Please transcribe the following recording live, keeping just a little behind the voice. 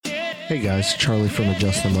Hey guys, Charlie from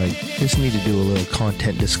Adjust the Mic. Just need to do a little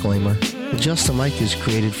content disclaimer. Adjust the Mic is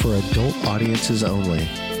created for adult audiences only.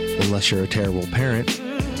 Unless you're a terrible parent,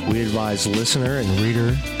 we advise listener and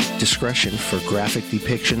reader discretion for graphic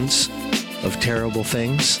depictions of terrible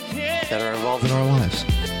things that are involved in our lives.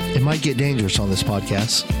 It might get dangerous on this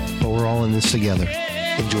podcast, but we're all in this together.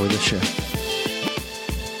 Enjoy the show.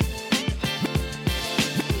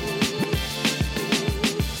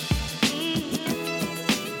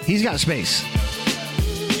 He's got space.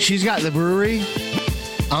 She's got the brewery.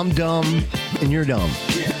 I'm dumb, and you're dumb.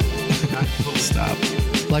 Yeah. Full stop.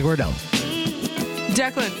 Like we're dumb.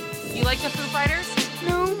 Declan, you like the Foo Fighters?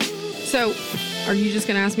 No. So, are you just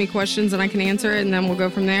going to ask me questions and I can answer it and then we'll go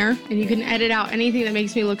from there? And you can edit out anything that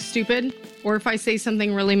makes me look stupid? Or if I say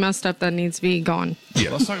something really messed up that needs to be gone? Yeah,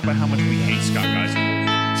 let's talk about how much we hate Scott,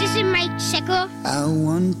 guys. This is Mike Checker. I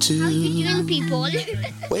want to Young people.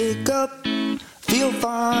 wake up, feel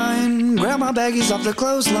fine, grab my baggies off the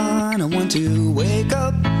clothesline. I want to wake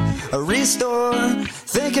up, restore,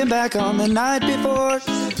 thinking back on the night before.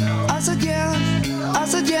 I said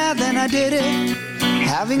yeah, then I did it.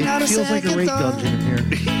 Having not a Feels like a second rape thought. dungeon in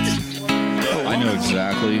here. I know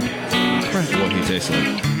exactly what he tastes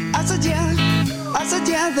like. I said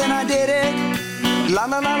yeah, then I did it. La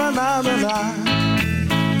la la la la la la.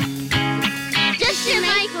 Just a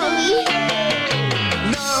Michael.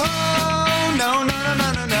 No.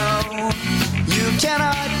 You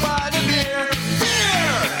cannot buy the beer.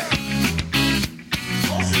 Beer!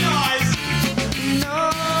 Close your eyes. No.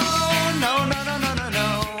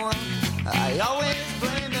 I always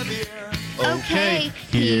blame the beer. Okay,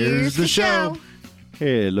 here's the show.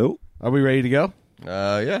 Hello. Are we ready to go?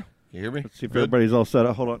 Yeah. You hear me? Let's see if everybody's all set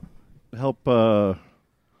up. Hold on. Help.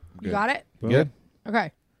 You got it? Good.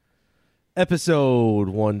 Okay. Episode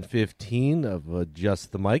 115 of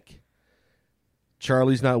Adjust the Mic.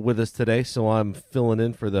 Charlie's not with us today, so I'm filling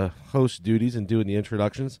in for the host duties and doing the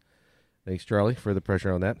introductions. Thanks, Charlie, for the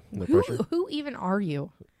pressure on that. No pressure. Who even are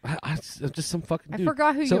you? I'm just some fucking dude. I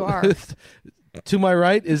forgot who you are. To my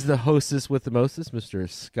right is the hostess with the mostest, Mr.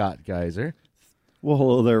 Scott Geiser. Well,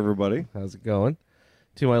 hello there, everybody. How's it going?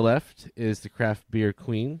 To my left is the craft beer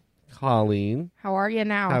queen, Colleen. How are you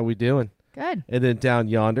now? How we doing? Good. And then down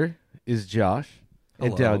yonder is Josh.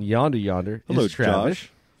 And Hello. down yonder Hello, is Travis.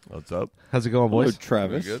 Josh. What's up? How's it going, Hello, boys?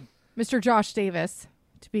 Travis. Good. Mr. Josh Davis,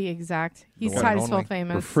 to be exact. He's The one and Titusville only.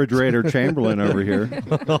 famous. Refrigerator Chamberlain over here.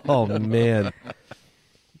 Oh, man.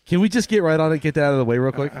 Can we just get right on it, get that out of the way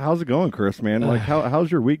real quick? How's it going, Chris, man? Like,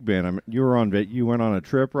 how's your week been? I mean, you went on a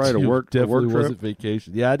trip, right? A Dude, work definitely trip? wasn't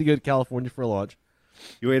vacation. Yeah, I had to go to California for lunch.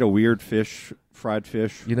 You ate a weird fish, fried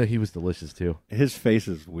fish. You know, he was delicious, too. His face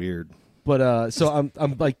is weird. But so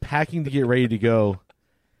I'm like packing to get ready to go,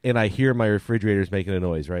 and I hear my refrigerator's making a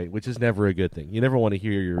noise, right? Which is never a good thing. You never want to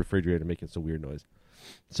hear your refrigerator making some weird noise.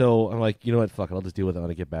 So I'm like, you know what? Fuck it. I'll just deal with it when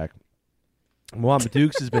I get back. Mama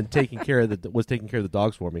Dukes has been taking care of the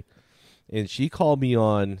dogs for me, and she called me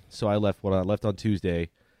on. So I left on Tuesday.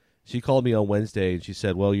 She called me on Wednesday, and she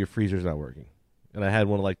said, "Well, your freezer's not working." And I had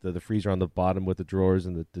one like the freezer on the bottom with the drawers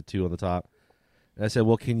and the two on the top. And I said,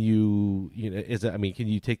 "Well, can you can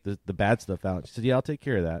you take the bad stuff out?" She said, "Yeah, I'll take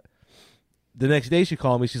care of that." The next day she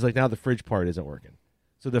called me. She's like, "Now the fridge part isn't working."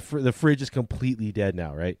 So the fridge is completely dead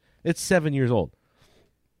now, right? It's 7 years old.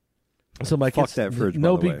 So my Fuck kids, that fridge,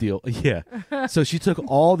 no by the big way. deal. Yeah. So she took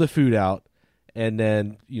all the food out, and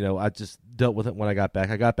then I just dealt with it when I got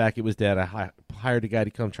back. It was dead. I hired a guy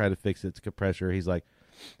to come try to fix it. It's a compressor. He's like,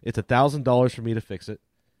 "It's $1,000 for me to fix it.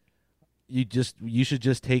 You should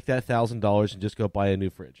just take that $1,000 and just go buy a new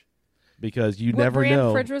fridge, because you What never brand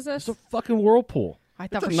know." fridge was this? It's a fucking Whirlpool. I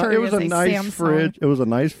thought It's for sure it was a nice Samsung. fridge. It was a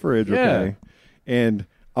nice fridge, Yeah. okay? And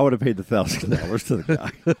I would have paid the $1,000 to the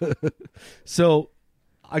guy. So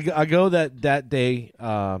I go that day.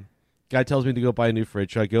 Guy tells me to go buy a new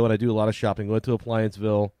fridge. So I go and I do a lot of shopping. Went to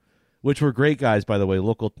Applianceville, which were great guys, by the way,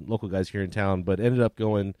 local guys here in town. But ended up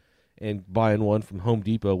going and buying one from Home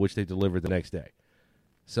Depot, which they delivered the next day.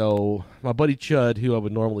 So my buddy Chud, who I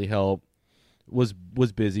would normally help, was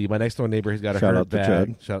busy. My next door neighbor has got a Shout herd out to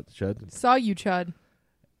bag. Chud. Shout out to Chud. Saw you, Chud.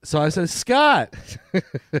 So I said, "Scott,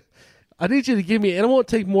 I need you to give me, and it won't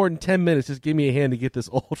take more than 10 minutes, just give me a hand to get this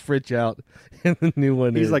old fridge out and the new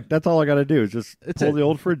one He's in." like, that's all I got to do is just It's pull a- the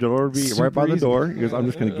old fridge. It'll be super right by the easy. door. He goes, I'm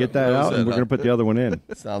just going to get that out, and we're going to put the other one in.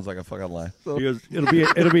 Sounds like a fucking lie. He goes,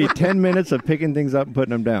 it'll be 10 minutes of picking things up and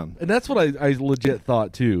putting them down. And that's what I legit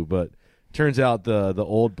thought too, but turns out the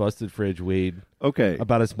old busted fridge weighed Okay.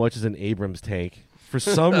 about as much as an Abrams tank for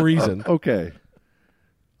some reason. Okay.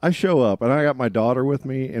 I show up, and I got my daughter with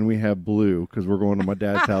me, and we have Blue because we're going to my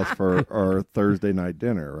dad's house for our Thursday night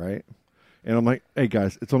dinner, right? And I'm like, hey,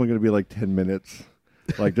 guys, it's only going to be like 10 minutes.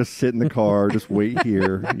 Like, just sit in the car, just wait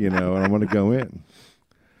here, and I'm going to go in.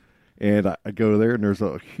 And I go there, and there's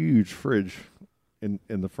a huge fridge in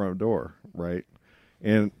the front door, right?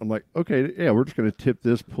 And I'm like, okay, yeah, we're just going to tip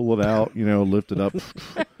this, pull it out, lift it up.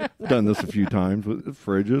 Done this a few times with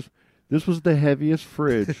fridges. This was the heaviest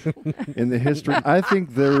fridge in the history. I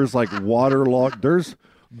think there's like waterlogged. There's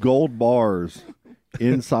gold bars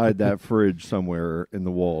inside that fridge somewhere in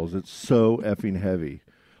the walls. It's so effing heavy.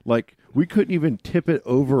 Like, we couldn't even tip it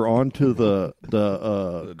over onto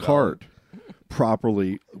the cart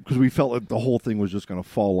properly because we felt like the whole thing was just going to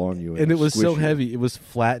fall on you. And it was so squish you. heavy, it was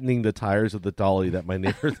flattening the tires of the dolly that my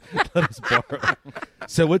neighbor let us borrow.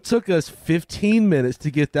 So it took us 15 minutes to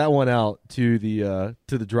get that one out to the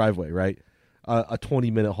driveway, right? A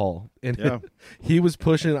 20-minute haul. And Yeah. he was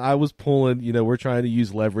pushing, I was pulling, we're trying to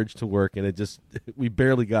use leverage to work, and we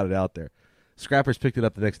barely got it out there. Scrappers picked it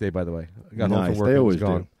up the next day, by the way. I got home Nice. from work They and it always was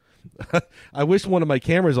gone. I wish one of my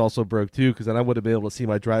cameras also broke too, because then I would have been able to see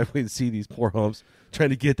my driveway and see these poor humps trying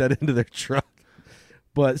to get that into their truck.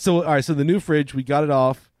 But all right, so the new fridge, we got it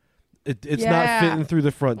off. It's not fitting through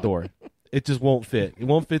the front door. It just won't fit. It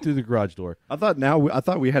won't fit through the garage door. I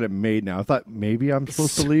thought we had it made now. I thought maybe I'm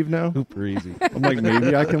supposed to leave now. Super easy. I'm like,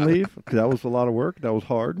 maybe I can leave because that was a lot of work. That was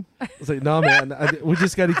hard. I was like, no, man, we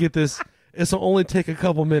just got to get this. This will only take a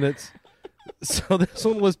couple minutes. So this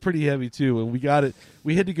one was pretty heavy too, and we got it.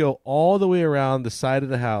 We had to go all the way around the side of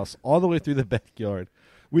the house, all the way through the backyard.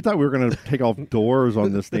 We thought we were going to take off doors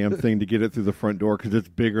on this damn thing to get it through the front door because it's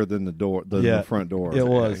bigger than the front door. It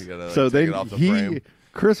was. So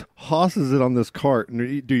Chris hosses it on this cart, and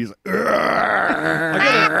he's like, I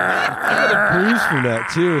got a bruise from that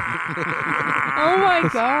too. Oh my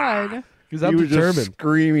god. Because I'm he was determined. just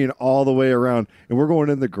screaming all the way around, and we're going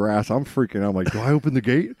in the grass. I'm freaking out. I'm like, do I open the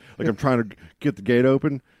gate? Like, I'm trying to get the gate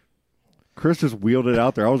open. Chris just wheeled it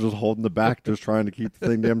out there. I was just holding the back, just trying to keep the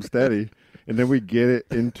thing damn steady. And then we get it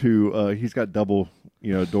into, he's got double,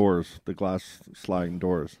 doors, the glass sliding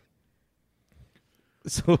doors.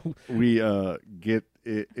 So we get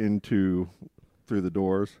it through the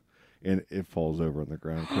doors, and it falls over on the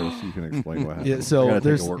ground. Chris, you can explain what happened. Yeah, so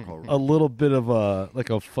there's a a little bit of a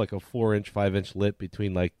 4-inch, 5-inch lip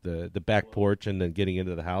between like the back porch and then getting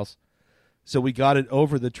into the house. So we got it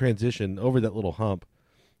over the transition, over that little hump.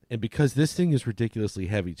 And because this thing is ridiculously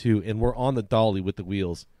heavy too, and we're on the dolly with the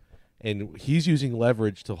wheels, and he's using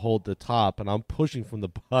leverage to hold the top, and I'm pushing from the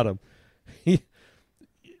bottom.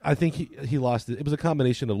 I think he lost it. It was a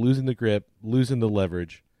combination of losing the grip, losing the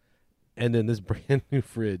leverage, and then this brand new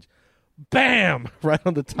fridge. Bam! Right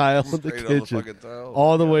on the tile of the kitchen,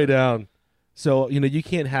 all the way down. So you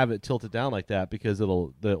can't have it tilted down like that because the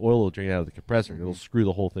oil will drain out of the compressor. It'll screw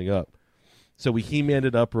the whole thing up. So we He-Manned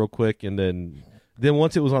it up real quick, and then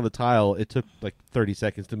once it was on the tile, it took like 30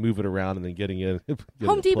 seconds to move it around and then getting in.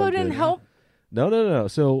 Home Depot didn't help. No.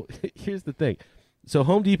 So here's the thing. So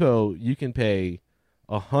Home Depot, you can pay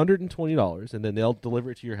 $120, and then they'll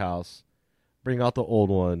deliver it to your house, bring out the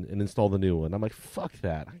old one, and install the new one. I'm like, fuck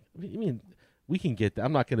that. I mean, we can get that.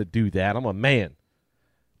 I'm not going to do that. I'm a man.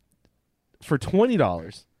 For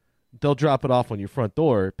 $20, they'll drop it off on your front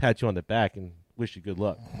door, pat you on the back, and wish you good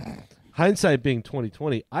luck. Hindsight being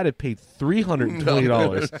 2020, I'd have paid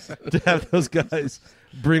 $320 to have those guys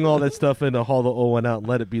bring all that stuff in to haul the old one out and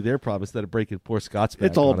let it be their problem instead of breaking poor Scott's back.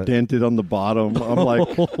 It's all on it. dented on the bottom. I'm like,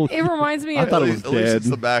 It reminds me I of thought it was At least dead. it's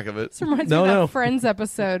the back of it. This reminds me of that Friends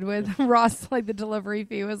episode with Ross, like the delivery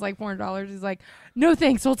fee was like $400. He's like, no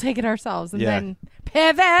thanks, we'll take it ourselves. And then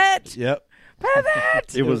pivot. Yep.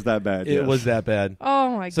 Pivot. It was that bad. It yes. was that bad.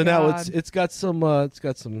 Oh my god. So now it's got some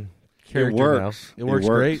character works. now. It works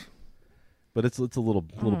great. But it's a little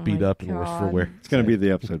beat up and worse for wear. It's going to be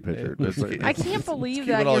the episode picture. I can't believe keeping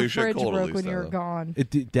that all your your shit fridge cold at broke least, when you were though. gone.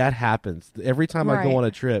 That happens. Every time I go Right. on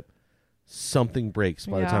a trip, something breaks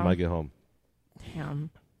by the time Yeah. I get home. Damn.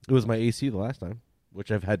 It was my AC the last time,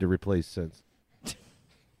 which I've had to replace since.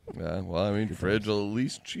 Yeah, well, I mean, fridge at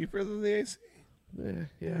least cheaper than the AC.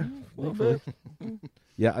 Yeah, a little bit.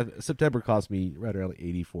 Yeah, September cost me right around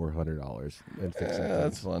 $8,400 and fixing Yeah,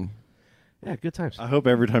 that's fun. Yeah, good times. I hope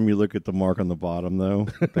every time you look at the mark on the bottom, though,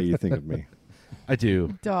 that you think of me. I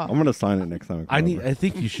do. Duh. I'm going to sign it next time. I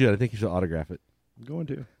think you should. I think you should autograph it, I'm going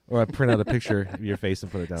to. or I print out a picture of your face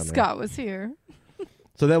and put it down there. Scott was here.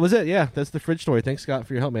 So that was it. Yeah, that's the fridge story. Thanks, Scott,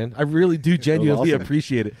 for your help, man. I really do genuinely awesome.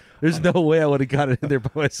 appreciate it. There's no way I would have got it in there by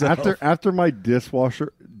myself. After my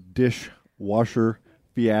dishwasher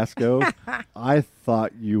fiasco, I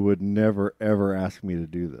thought you would never, ever ask me to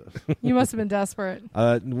do this. You must have been desperate.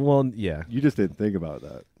 Well, yeah. You just didn't think about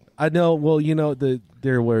that. I know. Well,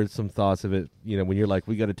 there were some thoughts of it. When you're like,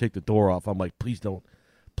 we got to take the door off. I'm like, please don't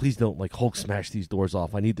like Hulk smash these doors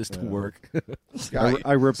off. I need this to work. Scott,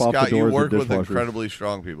 I rip off the doors you of work with dishwashers. incredibly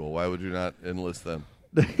strong people. Why would you not enlist them?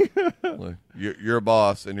 Like, your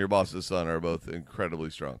boss and your boss's son are both incredibly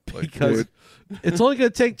strong. Like, Because it's only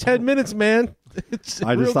going to take 10 minutes, man.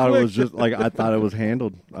 I just thought it was just like I thought it was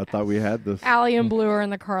handled. I thought we had this. Allie and Blue are in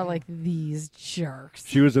the car like these jerks.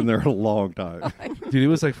 She was in there a long time. Dude, it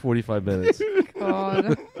was like 45 minutes.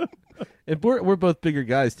 God. And we're both bigger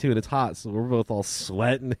guys, too, and it's hot, so we're both all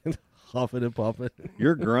sweating and huffing and puffing.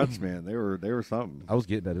 Your grunts, man, they were something. I was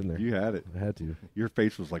getting that in there. You had it. I had to. Your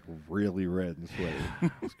face was like really red and sweaty.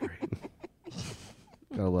 It was great.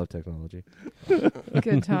 Gotta love technology.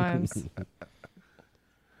 Good times.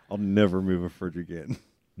 I'll never move a fridge again.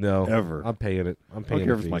 No. Ever. I'm paying it. I'm I don't paying care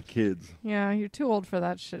the if it's fee. my kids. Yeah, you're too old for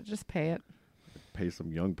that shit. Just pay it. Pay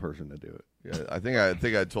some young person to do it. Yeah, I think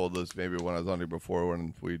I told this maybe when I was on here before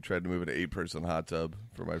when we tried to move an 8-person hot tub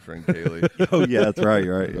for my friend Kaylee. Oh yeah, that's right.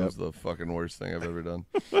 You're right. It Yep. was the fucking worst thing I've ever done.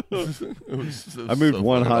 I moved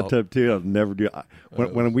one hot tub too. I'll never do.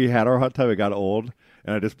 When we had our hot tub, it got old,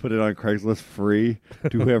 and I just put it on Craigslist free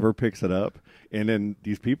to whoever picks it up. And then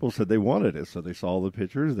these people said they wanted it, so they saw the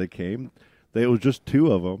pictures. They came. It was just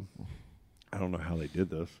two of them. I don't know how they did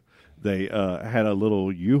this. They had a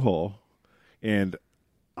little U-Haul, and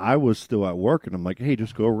I was still at work, and I'm like, hey,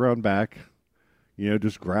 just go around back,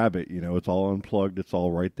 just grab it. It's all unplugged. It's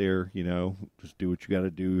all right there. Just do what you got to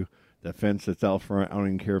do. That fence that's out front, I don't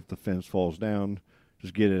even care if the fence falls down.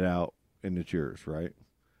 Just get it out, and it's yours, right?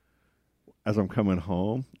 As I'm coming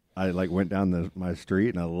home, I went down my street,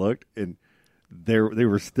 and I looked, and they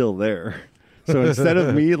were still there. So instead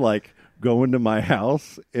of me going to my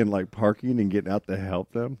house and parking and getting out to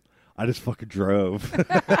help them, I just fucking drove.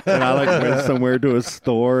 And I went somewhere to a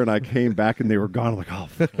store, and I came back and they were gone. I'm like, oh,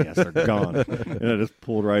 fuck yes, they're gone. And I just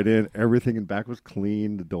pulled right in. Everything in back was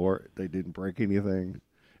clean. The door, they didn't break anything.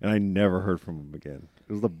 And I never heard from them again.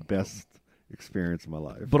 It was the best experience of my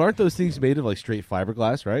life. But aren't those things made of straight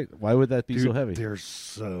fiberglass, right? Why would that be Dude, so heavy? They're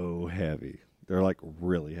so heavy. They're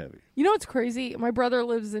really heavy. You know what's crazy? My brother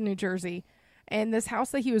lives in New Jersey, and this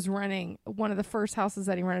house that he was renting, one of the first houses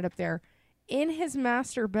that he rented up there, in his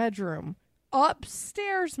master bedroom,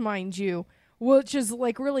 upstairs, mind you, which is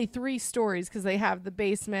really 3 stories because they have the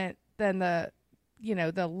basement, then the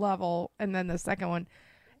level, and then the second one.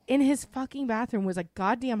 In his fucking bathroom was a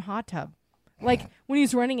goddamn hot tub. When he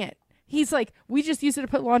was renting it, he's like, we just used it to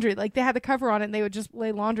put laundry. They had the cover on it, and they would just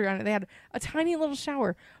lay laundry on it. They had a tiny little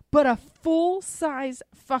shower, but a full-size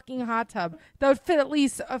fucking hot tub that would fit at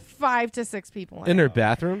least 5 to 6 people in their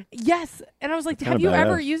bathroom? Yes. And I was like, That's have kinda you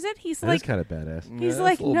ever badass. used it? He's That like, is kind of badass. he's Yeah,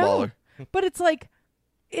 like, it's a little no. baller. But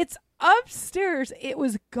it's upstairs. It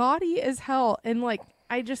was gaudy as hell. And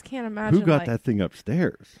I just can't imagine. Who got that thing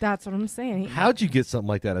upstairs? That's what I'm saying. How'd you get something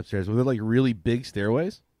like that upstairs? Were there really big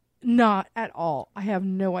stairways? Not at all. I have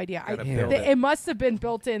no idea. Gotta build it. It must have been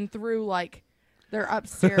built in through their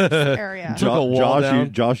upstairs area. Took a wall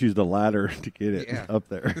down? Josh used a ladder to get it Yeah. up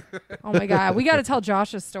there. Oh my God. We got to tell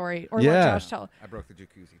Josh's story or Yeah. let Josh tell. I broke the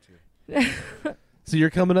jacuzzi too. So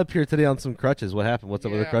you're coming up here today on some crutches. What happened? What's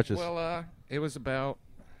up with the crutches? Well, it was about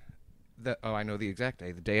I know the exact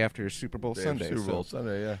day. The day after Super Bowl Sunday. Super Bowl So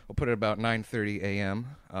Sunday, yeah. we'll put it about 9:30 a.m.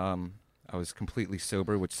 I was completely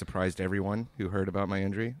sober, which surprised everyone who heard about my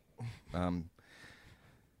injury.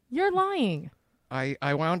 You're lying.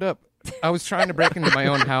 I wound up. I was trying to break into my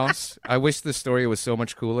own house. I wish this story was so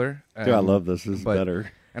much cooler. Dude, I love this. This is but-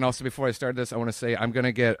 better. And also, before I start this, I want to say I'm going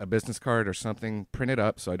to get a business card or something printed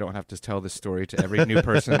up so I don't have to tell this story to every new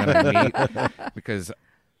person that I meet, because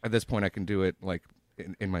at this point I can do it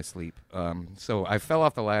in my sleep. So I fell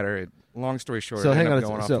off the ladder. Long story short, So I hang ended on up a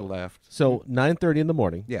going second. off the left. So 9:30 in the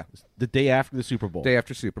morning. Yeah. The day after the Super Bowl. Day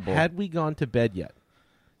after Super Bowl. Had we gone to bed yet?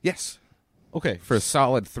 Yes. Okay. For a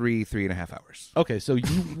solid 3.5 hours. Okay, so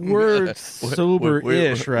you were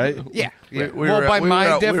sober-ish, right? Yeah. We were by out- we my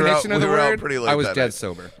were out- we were definition out- of the we were out word, pretty late I was that dead night.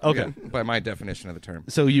 sober. Okay. Yeah, by my definition of the term.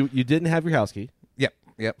 So you didn't have your house key.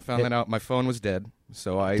 Yep. Found that out. My phone was dead.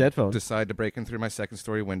 So I Dead phone. decided to break in through my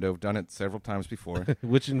second-story window. I've done it several times before.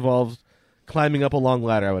 Which involves climbing up a long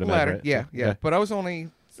ladder, I would imagine. Ladder, right? yeah, So- yeah. But I was only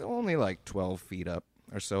 12 feet up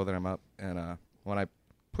or so that I'm up. And when I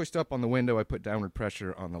pushed up on the window, I put downward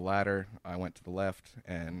pressure on the ladder. I went to the left,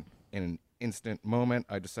 and in an instant moment,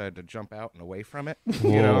 I decided to jump out and away from it.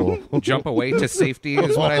 Jump away to safety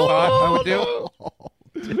is what I thought I would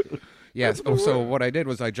do. Yes. So what I did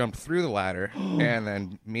was I jumped through the ladder, and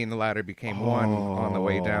then me and the ladder became one on the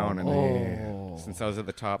way down. And since I was at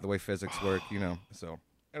the top, the way physics work, so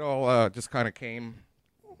it all just kind of came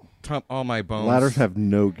all my bones. Ladders have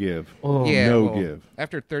no give. Oh. Yeah, no well, give.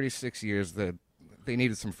 After 36 years, they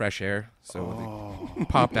needed some fresh air, so they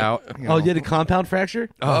popped out. Oh, you had a compound fracture?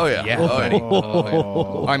 Oh, yeah. Yeah. Oh, yeah.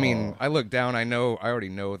 Oh, yeah. I mean, I look down. I already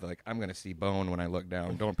know that, like, I'm gonna see bone when I look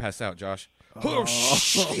down. Don't pass out, Josh. Oh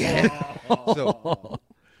shit! So,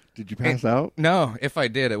 Did you pass out? no, if I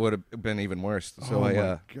did, it would have been even worse. So Oh I,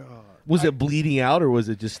 my God. Was it bleeding out or was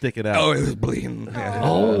it just sticking out? oh, it was bleeding. Yeah.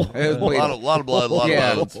 Oh. It was A bleeding. lot of blood, a lot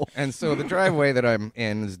Yeah, of blood. and so the driveway that I'm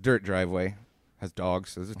in is a dirt driveway. Has dogs,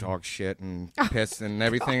 so there's dog shit and piss and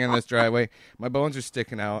everything in this driveway. My bones are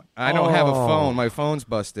sticking out. I don't have a phone. My phone's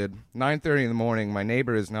busted. 9:30 in the morning. My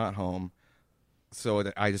neighbor is not home. So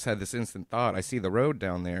I just had this instant thought. I see the road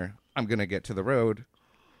down there. I'm gonna get to the road,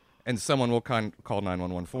 and someone will call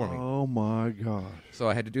 911 for me. Oh my gosh. So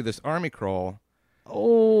I had to do this army crawl.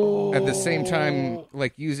 Oh. At the same time,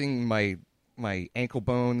 like using my ankle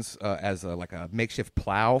bones as a makeshift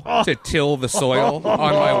plow to till the soil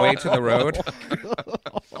on my way to the road.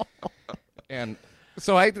 And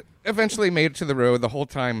so I eventually made it to the road, the whole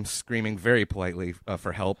time screaming very politely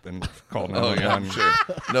for help and called Oh, 911. yeah, I'm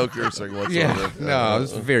sure. No cursing whatsoever. Yeah, no, I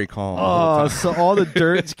was very calm. the whole Oh, time. so all the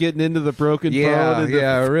dirt's getting into the broken Yeah, bone. And the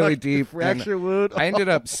yeah, really fucking deep. fracture And wound. I ended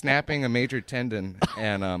up snapping a major tendon,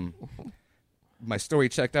 and my story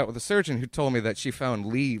checked out with a surgeon who told me that she found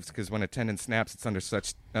leaves because when a tendon snaps, it's under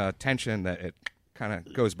such tension that it kind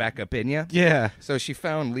of goes back up in you. Yeah. So she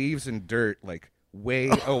found leaves and dirt like way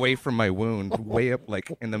away from my wound, way up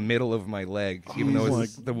like in the middle of my leg, even though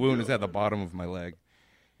the wound is at the bottom of my leg.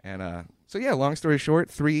 And so yeah, long story short,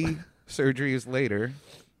 3 surgeries later,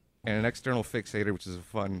 and an external fixator, which is a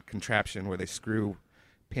fun contraption where they screw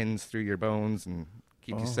pins through your bones and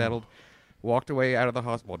keep you settled. Walked away out of the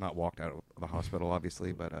hospital. Well, not walked out of the hospital,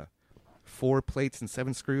 obviously, but 4 plates and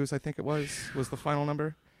 7 screws, I think it was the final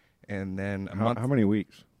number. And then a month. How many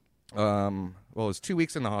weeks? Well, it was 2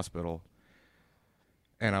 weeks in the hospital,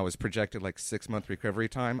 and I was projected like 6-month recovery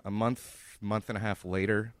time. A month and a half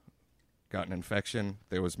later, got an infection.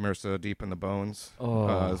 There was MRSA deep in the bones,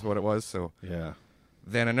 is what it was. So Yeah.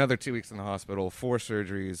 then another 2 weeks in the hospital, 4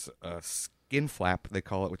 surgeries, a skin flap, they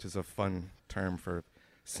call it, which is a fun term for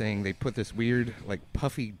saying they put this weird, like,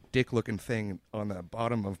 puffy dick-looking thing on the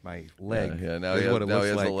bottom of my leg. Yeah, now is he has, what it now looks he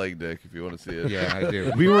has like. a leg dick if you want to see it. Yeah, I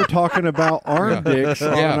do. We were talking about arm dicks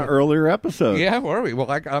on Yeah. an earlier episode. Yeah, were we? Well,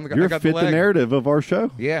 I You're got fit the the leg. narrative of our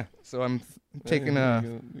show. Yeah, so I'm taking You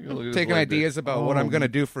go look at his taking leg dick. ideas about what I'm gonna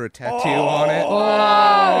do for a tattoo on it.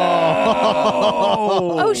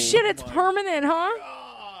 Oh shit, it's permanent, huh?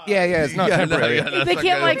 Yeah, it's not temporary. They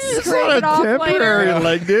can't like It's scrape not it a off temporary later.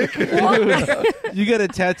 leg dick. You got a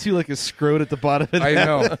tattoo like a scrote at the bottom of I that.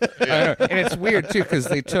 know, and it's weird too because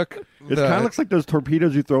they took It kind of looks like those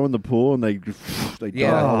torpedoes you throw in the pool and they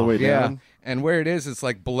dive all the way down. And where it is, it's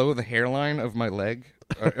like below the hairline of my leg,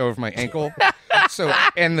 or of my ankle. So,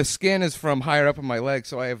 and the skin is from higher up in my leg,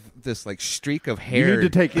 so I have this like streak of hair. You need to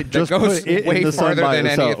take it, that just goes put it way in the sun farther by than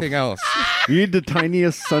itself. anything else. You need the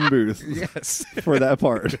tiniest sun booth Yes. for that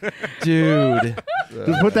part. Dude.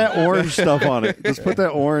 Just put that orange stuff on it. Just put that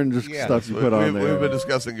orange Yeah. stuff you put on We've there. been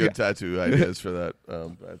discussing good tattoo ideas for that.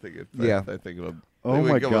 I think it. Yeah. I think of a. Oh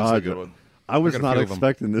my God. I was got a not few of 'em.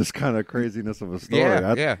 expecting this kind of craziness of a story.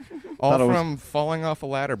 Yeah, I- All thought it was- from falling off a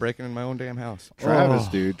ladder, breaking in my own damn house. Travis,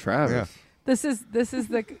 dude. Travis.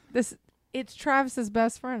 Yeah. It's Travis's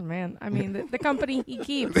best friend, man. I mean, the company he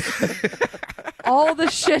keeps. All the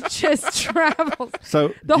shit just travels.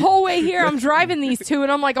 So The whole way here, I'm driving these two,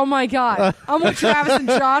 and I'm like, oh my God. I'm with Travis and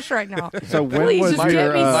Josh right now. So when Please was just your,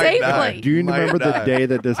 get me uh, safely. do you Might remember the die. day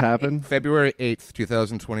that this happened? February 8th,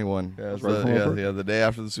 2021. Yeah, it's Right the, over? yeah, the day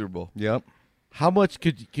after the Super Bowl. Yep. How much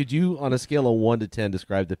could you, on a scale of 1 to 10,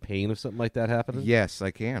 describe the pain of something like that happening? Yes, I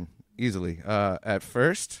can. Easily. At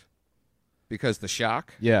first, because the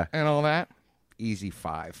shock Yeah. and all that, easy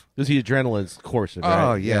 5. Because the adrenaline's coursing, Oh,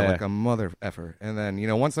 right? yeah, like a mother effer. And then,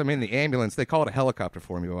 once I'm in the ambulance, they called a helicopter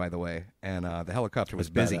for me, by the way. And the helicopter was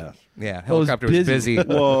busy. badass. Yeah, Oh, it was helicopter was busy. busy.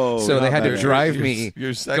 Whoa. So they not had to bad. drive me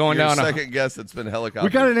Your going down a second guess that's been helicopter.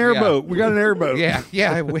 We got an airboat. We got an airboat.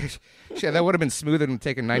 Yeah, I wish. Shit, that would have been smoother than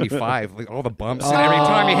taking 95. Like all the bumps, and every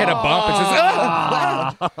time you hit a bump,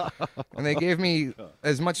 it's just. And they gave me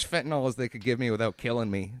as much fentanyl as they could give me without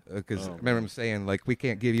killing me. Because I remember them saying, like, we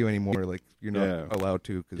can't give you any more. Like, you're not Yeah. allowed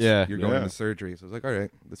to because Yeah. you're going Yeah. into surgery. So I was like, all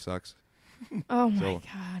right, this sucks. Oh my So,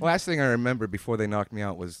 God. last thing I remember before they knocked me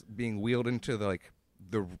out was being wheeled into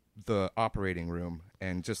the operating room,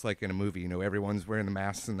 and just like in a movie, everyone's wearing the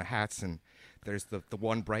masks and the hats, and there's the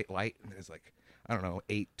one bright light, and there's like, I don't know,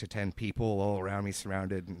 8 to 10 people all around me,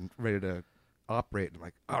 surrounded and ready to operate. I'm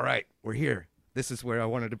like, all right, we're here. This is where I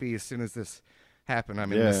wanted to be as soon as this happen.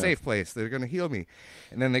 I'm in Yeah. a safe place. They're going to heal me.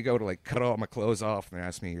 And then they go to like cut all my clothes off and they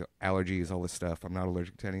ask me allergies, all this stuff. I'm not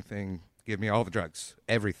allergic to anything. Give me all the drugs,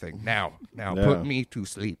 everything now. Yeah. Put me to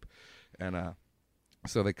sleep. And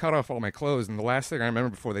so they cut off all my clothes. And the last thing I remember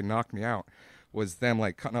before they knocked me out was them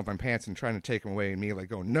like cutting off my pants and trying to take them away, and me like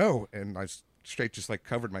going no. And I straight just like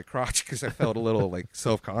covered my crotch because I felt a little like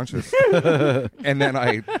self-conscious. And then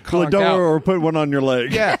I Well, conked don't out. or put one on your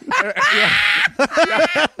leg. Yeah.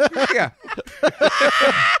 Yeah.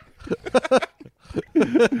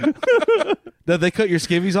 They cut your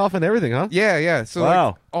skivvies off and everything, huh? Yeah. So Wow.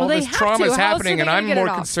 like, all Well, they this have trauma to. is How else happening, are and they I'm gonna get more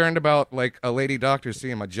it off? concerned about like a lady doctor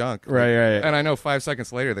seeing my junk. Right. And I know 5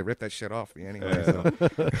 seconds later they ripped that shit off me anyway. So.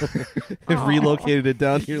 And relocated it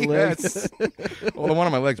down to your legs. Yes. Well, the one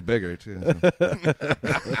on my leg's bigger too. So.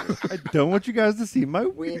 I don't want you guys to see my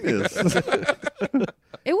weenus.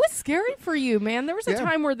 It was scary for you, man. There was a Yeah.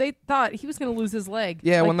 time where they thought he was going to lose his leg.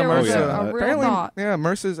 Yeah, Like, when the there was MRSA, a real apparently, thought. yeah,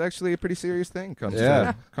 MRSA is actually a pretty serious thing. Come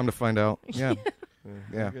Yeah. to find out, yeah.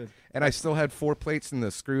 And I still had 4 plates in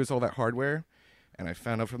the screws, all that hardware, and I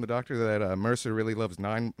found out from the doctor that MRSA really loves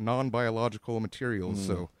non-biological materials,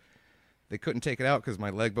 so they couldn't take it out because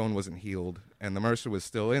my leg bone wasn't healed, and the MRSA was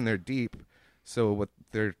still in there deep. So what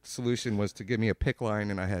their solution was to give me a PICC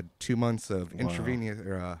line, and I had 2 months of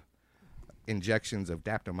intravenous injections of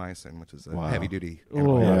daptomycin, which is a Wow. heavy-duty Oh,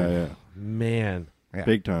 antibiotic. Yeah. man. Yeah.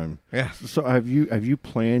 Big time. Yeah. So have you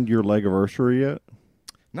planned your leg anniversary yet?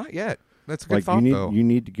 Not yet. That's a good Like thought, you though.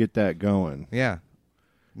 need to get that going. Yeah.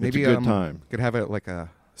 Maybe It's a good time. Could have it like a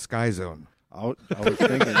sky zone. I was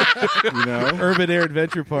thinking, Urban Air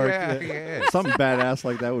Adventure Park. Yeah. something badass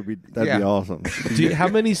like that would be Yeah. be awesome. How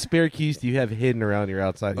many spare keys do you have hidden around your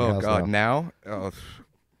outside your Oh house God, now? now?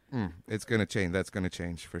 It's gonna change. That's gonna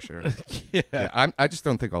change for sure. Yeah. I just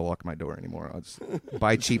don't think I'll lock my door anymore. I'll just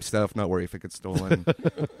buy cheap stuff, not worry if it gets stolen.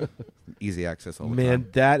 Easy access all the Man, time.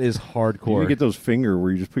 that is You hardcore. get those finger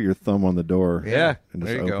where you just put your thumb on the door. Yeah. and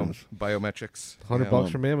There just you opens. go. Biometrics. $100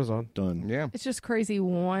 Yeah. from Amazon. Done. Yeah. It's just crazy.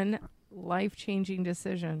 One life-changing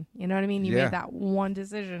decision. You know what I mean? You Yeah. made that one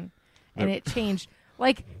decision, and it changed.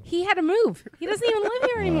 Like, he had to move. He doesn't even live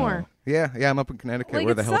here anymore. Yeah. I'm up in Connecticut Like,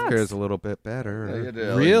 where it the healthcare sucks. is a little bit better. You had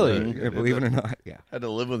to, Really? Yeah, believe it or not. Yeah. Had to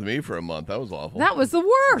live with me for a month. That was awful. That was the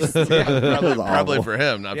worst. Probably for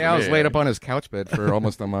him, not for Yeah, me. I was laid up on his couch bed for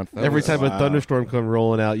almost a month. That Every was- time a thunderstorm come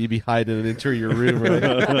rolling out, you'd be hiding in an interior room. Right?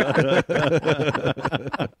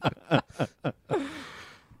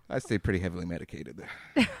 I stayed pretty heavily medicated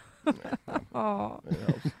there. Oh,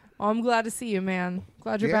 I'm glad to see you, man.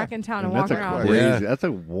 Glad you're Yeah. back in town and And that's walking a around. crazy. Yeah.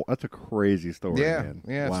 That's a crazy story. Yeah, man.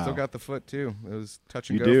 yeah. Wow. Still got the foot too. It was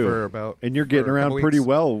touch and You go do. for about. And you're for getting a around couple pretty weeks.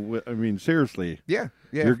 well. I mean, seriously. Yeah.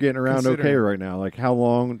 You're getting around okay Considering, right now. Like, how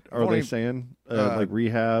long are Only, they saying? Like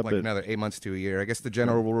rehab? Like and- another 8 months to a year. I guess the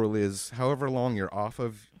general rule is however long you're off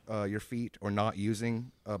of your feet or not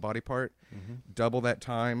using a body part, double that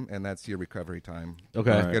time, and that's your recovery time.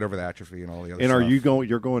 Okay. Right. Get over the atrophy and all the other and stuff. are you going?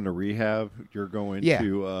 You're going to rehab. You're going Yeah.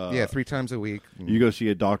 to. Yeah, 3 times a week. You go see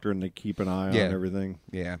a doctor and they keep an eye Yeah. on everything.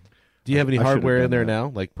 Yeah. Do you have any I should've hardware in done there that.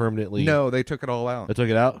 now, like permanently? No, they took it all out. They took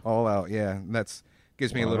it out? All out, yeah. And that's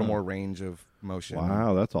gives me a little Wow. more range of motion.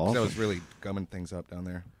 Wow, that's 'Cause awesome. I was really gumming things up down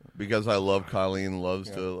there. Because I love Colleen loves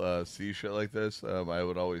to see shit like this. I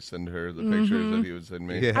would always send her the pictures that he would send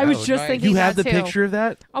me. Yeah. I was Oh, just nice. thinking You have that the too. picture of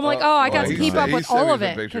that? I'm like, I got to he- keep up he with sent all me of some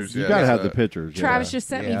it. 'cause pictures, You yeah. gotta Yeah. have the pictures. Travis yeah. just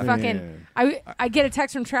sent Yeah. me fucking. I get a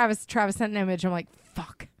text from Travis. Travis sent an image. I'm like,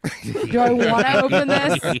 fuck. Do I want to open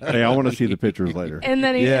this? Hey, I want to see the pictures later. And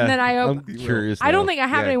then Yeah. and then I I'm open. curious. I don't now. think I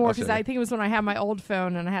have Yeah, it anymore I'll because show I you. think it was when I had my old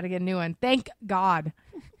phone and I had to get a new one. Thank God.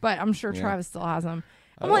 But I'm sure Travis still has them.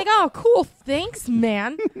 I'm like, oh, cool. Thanks,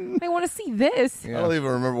 man. I want to see this. I don't even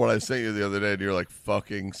remember what I sent you the other day, and you're like,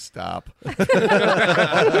 "Fucking stop!" Oh,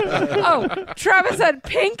 Travis had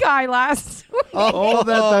pink eye last week.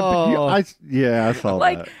 I saw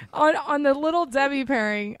Like that. on the Little Debbie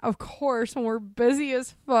pairing, of course, when we're busy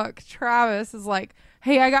as fuck, Travis is like,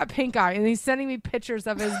 "Hey, I got pink eye," and he's sending me pictures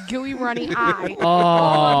of his gooey, runny eye.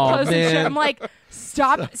 all up close and shit. man. I'm like,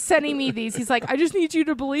 "Stop sending me these." He's like, "I just need you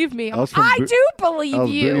to believe me." I'm That was from I Bo- do That believe was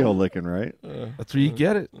booty hole you. licking, right? That's where you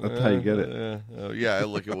get it. That's how you get it. Yeah, I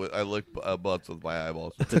lick butts with my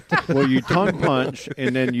eyeballs. Well, you tongue punch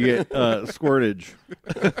and then you get squirtage,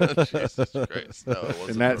 Jesus Christ! No, it wasn't.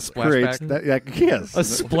 and that Splashback? creates that. Yes, A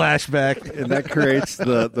splashback. and that creates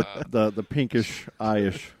the pinkish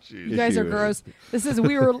eye-ish. You guys are gross. This is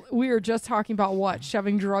we were just talking about what,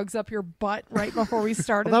 shoving drugs up your butt right before we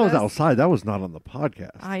started. That was this. outside. That was not on the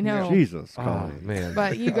podcast. I know. Jesus, Oh, Colleen. man.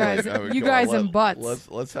 But you guys, All right, you come on, guys in butts.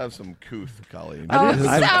 Let's have some couth, Colleen. Oh,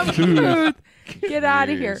 I- Sam Booth. Get out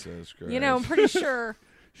of here. Jesus You know, I'm Christ. pretty sure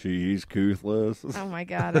She's Couthless. Oh my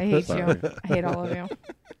God, I hate Sorry. you. I hate all of you.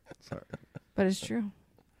 Sorry. But it's true.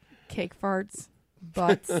 Cake farts,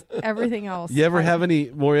 butts, everything else. You ever have any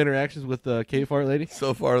more interactions with the cake fart lady?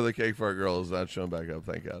 So far, the cake fart girl has not shown back up.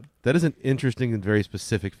 Thank God. That is an interesting and very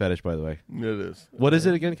specific fetish, by the way. It is. What is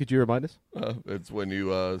it again? Could you remind us? It's when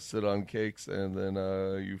you sit on cakes and then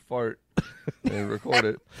you fart and record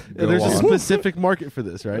it. Yeah, there's a specific market for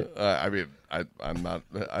this, right? I mean, I'm not.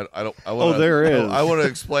 I don't. I Oh, wanna, there is. I want to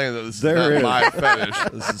explain that this There is is. not my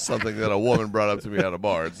fetish. This is something that a woman brought up to me at a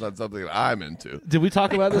bar. It's not something that I'm into. Did we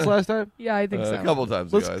talk about this last time? Yeah, I think so. A couple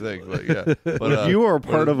times ago, I think. But yeah, but You are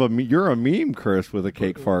part of you're a meme, Chris, with a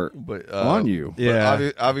cake fart but, on you. but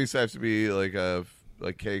Yeah. obviously, I have to be like a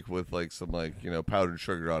cake with like some powdered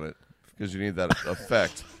sugar on it because you need that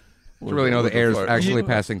effect. To really know the air's actually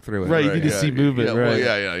passing through it. Right, you need to see movement, Yeah, right?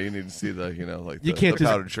 well, yeah. You need to see the You can't the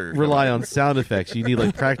powdered just sugar rely coming on sound effects. You need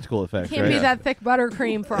like practical effects, Can't right? be that thick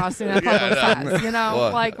buttercream frosting that Yeah, Publix no. has. You know,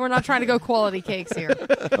 What? like we're not trying to go quality cakes here.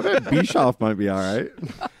 I bet Bischoff might be all right.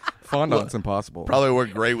 Fondant's impossible. Probably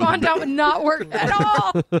work great with Fondant would not work at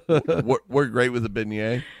all. work great with a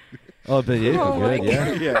beignet. Oh, beignet, Oh, my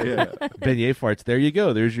good, yeah. Yeah. Beignet farts. There you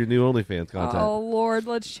go. There's your new OnlyFans content. Oh Lord,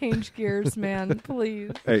 let's change gears, man,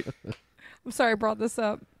 please. Hey, I'm sorry I brought this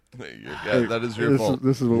up. Yeah, that is your fault.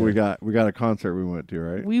 This is what we got. We got a concert we went to,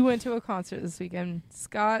 right? We went to a concert this weekend.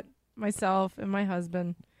 Scott, myself, and my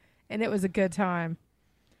husband, and it was a good time.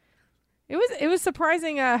 It was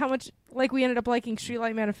surprising how much we ended up liking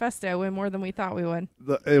Streetlight Manifesto way more than we thought we would.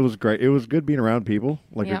 It was great. It was good being around people,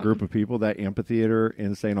 like Yeah. a group of people. That amphitheater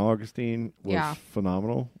in St. Augustine was Yeah.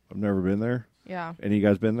 phenomenal. I've never been there. Yeah. Any of you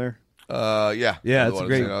guys been there? Yeah. Yeah, The it's a one in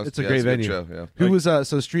great. St. Augustine. It's a Yeah, great good venue. show, yeah. Who was so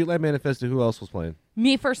Streetlight Manifesto? Who else was playing?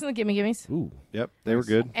 Me first and the Gimme Gimmes. Ooh, Yep, they were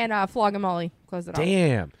good. And Flog and Molly closed it off.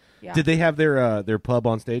 damn! Yeah. Did they have their pub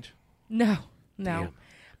on stage? No. Damn.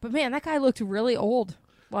 But man, that guy looked really old.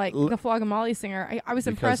 Like the Flog and Molly singer. I was Because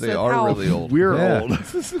impressed they with are how really old. We're Yeah. old.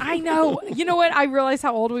 I know. You know what? I realized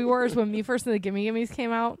how old we were is when Me First and the Gimme Gimmes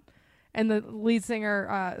came out, and the lead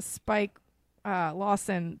singer Spike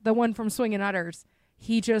Lawson, the one from Swingin' Utters,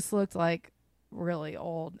 he just looked like really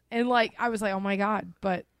old. And I was like, oh my god!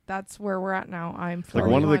 But that's where we're at now. I'm Like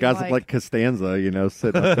one of the 41, guys that like Costanza,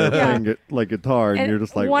 sitting up there Yeah. playing guitar, and you're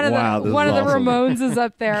just like, one wow, of this one is of the awesome. Ramones is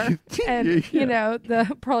up there, and Yeah.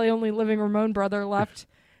 the probably only living Ramone brother left.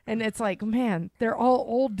 And it's like, man, they're all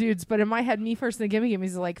old dudes. But in my head, Me First and the Gimme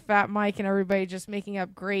Gimmes is like Fat Mike and everybody just making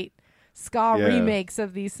up great ska Yeah. remakes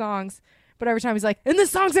of these songs. But every time he's like, and this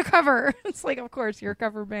song's a cover. It's like, of course, you're a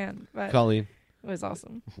cover band. But Colleen, it was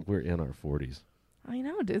awesome. we're in our 40s. I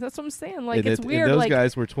know, dude. That's what I'm saying. Like, and it's and weird. those Like,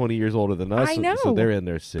 guys were 20 years older than us. I so know. they're in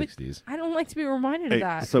their 60s. I don't like to be reminded Hey, of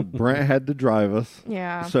that. so Brent had to drive us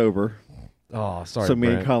Yeah. sober. Oh, sorry. So me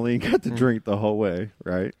and Brent. Colleen got to drink the whole way,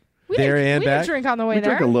 right? we there didn't, and we back? didn't drink on the way We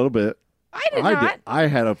there. drank a little bit. I did not. I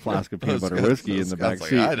had a flask of peanut butter whiskey in the back Scott's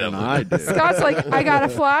seat, like, I and definitely I did. Scott's like, I got a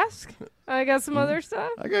flask. I got some other stuff.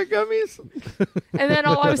 I got gummies. And then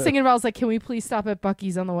all I was thinking about was like, can we please stop at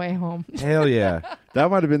Buc-ee's on the way home? Hell yeah. That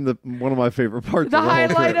might have been one of my favorite parts. The of the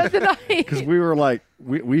highlight whole of the night. because we were like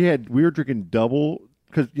we were drinking double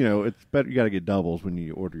because it's better you got to get doubles when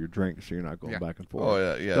you order your drink so you're not going back and forth.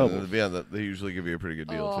 Oh yeah. Doubles. And at the end, they usually give you a pretty good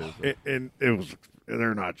deal too. So. And it was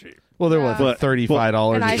they're not cheap. Well, they're Yeah. what,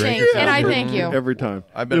 $35 And a I drink. think- or and I something? thank you. Every time.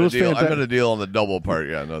 I It bet a was deal. I bet fantastic. a deal on the double part.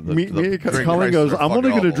 Yeah, no. The, Me the and drink Colleen prices goes, are I'm only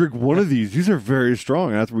fucking going to awful. drink one of these. These are very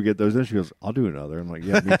strong. And after we get those in, she goes, I'll do another. I'm like,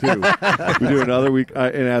 yeah, me too. We do another week.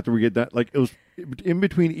 And after we get that, it was in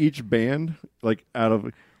between each band,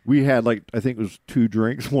 we had I think it was 2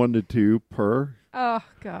 drinks, 1 to 2 per. Oh,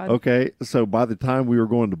 God. Okay. So by the time we were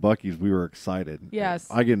going to Buc-ee's, we were excited. Yes.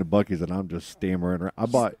 I get into Buc-ee's and I'm just stammering around. I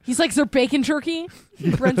bought. He's like, is there bacon jerky?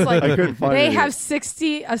 Brent's like, I couldn't find they any. have a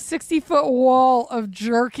 60-foot wall of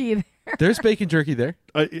jerky there. There's bacon jerky there.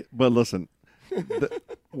 But listen,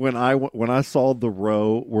 when I saw the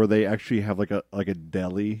row where they actually have like a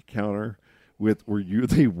deli counter with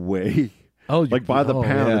they weigh Oh, by the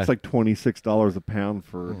pound, yeah. it's like $26 a pound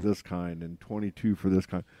for this kind and $22 for this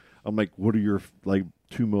kind. I'm like, what are your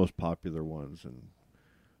 2 most popular ones? And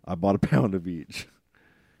I bought a pound of each,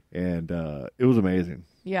 and it was amazing.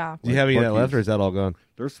 Yeah. Do you have any of that Buc-ee's. left, or is that all gone?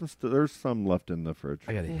 There's some left in the fridge.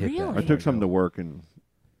 I got to hit that. Really? I took some to work and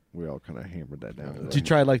we all kind of hammered that down. Did you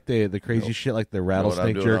try the crazy shit like the You know what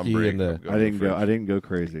I'm rattlesnake doing on jerky break? and the? I'm going I to didn't the go. fridge. I didn't go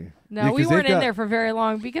crazy. No, Yeah, we 'cause they've weren't in got- there for very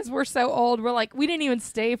long because we're so old. We're like, we didn't even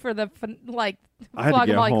stay for the I had to Flog get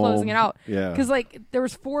and Molly home. closing it out. Yeah. Because there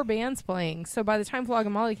was 4 bands playing. So by the time Flog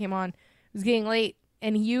and Molly came on, it was getting late.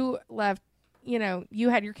 And you left, you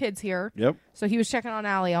had your kids here. Yep. So he was checking on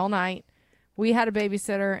Allie all night. We had a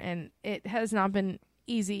babysitter, and it has not been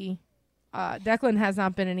easy. Declan has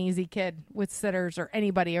not been an easy kid with sitters or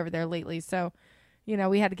anybody over there lately. So,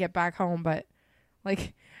 we had to get back home. But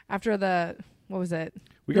like after what was it?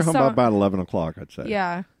 We got home by about 11 o'clock, I'd say.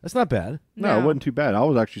 Yeah. That's not bad. No, it wasn't too bad. I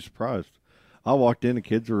was actually surprised. I walked in, the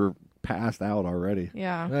kids were passed out already.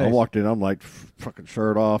 Yeah. Nice. I walked in, I'm like, fucking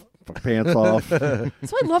shirt off, fucking pants off.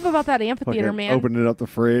 That's what I love about that amphitheater, fucking man. opening up the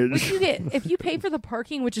fridge. If you pay for the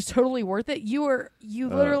parking, which is totally worth it, you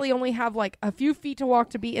literally only have like a few feet to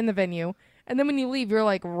walk to be in the venue. And then when you leave, you're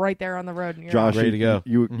like right there on the road. And you're Josh, ready to go.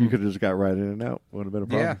 You could have just got right in and out. Would have been a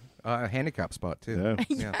problem. Yeah, handicap spot too.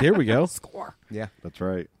 Yeah. There we go. Score. Yeah. That's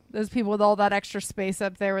right. Those people with all that extra space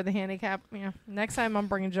up there with the handicap. Yeah. Next time I'm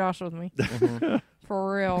bringing Josh with me.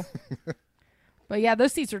 For real. But yeah,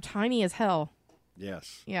 those seats are tiny as hell.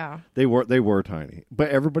 Yes. Yeah. They were tiny. But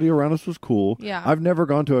everybody around us was cool. Yeah. I've never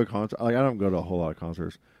gone to a concert. Like, I don't go to a whole lot of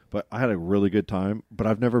concerts, but I had a really good time. But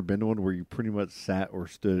I've never been to one where you pretty much sat or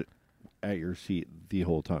stood at your seat the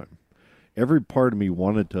whole time. Every part of me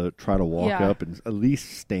wanted to try to walk up and at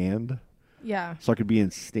least stand. Yeah. So I could be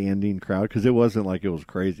in standing crowd, because it wasn't like it was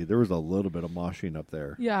crazy. There was a little bit of moshing up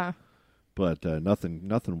there. Yeah. But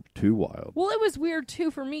nothing too wild. Well, it was weird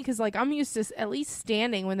too for me because like I'm used to at least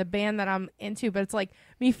standing when the band that I'm into, but it's like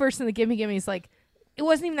me first in the Gimme Gimme's like it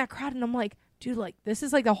wasn't even that crowded, and I'm like, dude, like this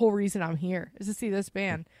is like the whole reason I'm here is to see this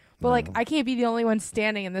band. But like I can't be the only one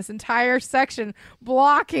standing in this entire section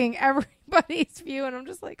blocking everybody's view, and I'm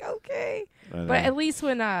just like, okay. But at least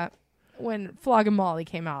when Flog and Molly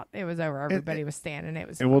came out, it was over. Everybody was standing. It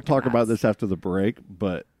was. And we'll talk about this after the break.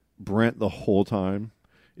 But Brent the whole time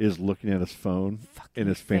is looking at his phone in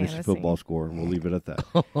his fantasy football score, and we'll leave it at that.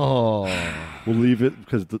 Oh, we'll leave it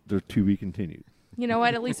because they're to be continued. You know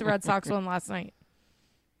what? At least the Red Sox won last night.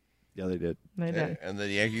 Yeah, they did. They did. And the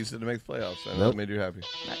Yankees didn't make the playoffs, and Nope. that made you happy.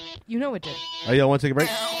 You know it did. Oh, y'all want to take a break?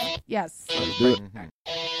 Yes. Do it.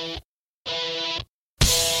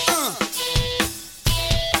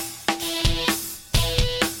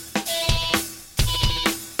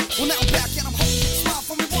 Well, now I'm back and I'm home. Smile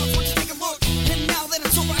for me once, won't you take a look? And now that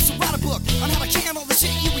it's over, I should write a book on how to handle the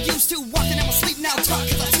shit you were used to. Walking in my sleep now, talk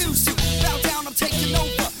cause I choose to. Bow down, I'm taking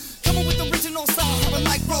over. Coming with the original style, having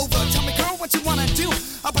like Rover. Tell me, girl, what you wanna do?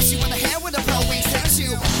 I'll bust you in the hair with a pearl wings hair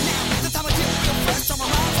shoe. Now, the time I get real fresh, I'm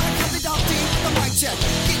around like I cut the dog deep. The mic check,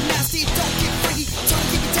 get nasty, don't get freaky. Try to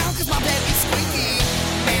keep it down cause my bed is squeaky.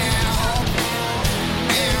 Meow,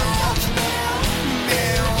 meow,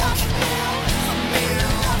 meow,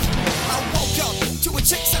 meow. I woke up to a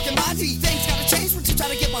chick sucking my teeth. Things gotta change when she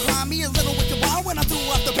tried to get behind me. A little wicked wild when I threw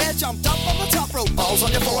off the bed. Jumped up on the top rope, balls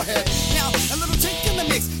on your forehead. Now, a little chick in the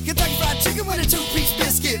mix. Kentucky Fried Chicken with a 2-piece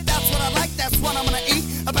biscuit. That's what I like, that's what I'm gonna eat.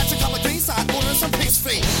 A batch of collard greens, I order some pig's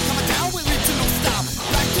feet. Coming down with original style.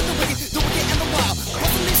 Back to the wicked and the wild.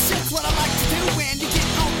 Wasn't this shit's what I like to do when you get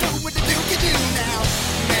on through with the do-you-do now.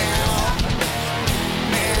 Meow,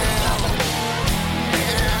 meow, meow,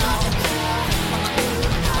 meow.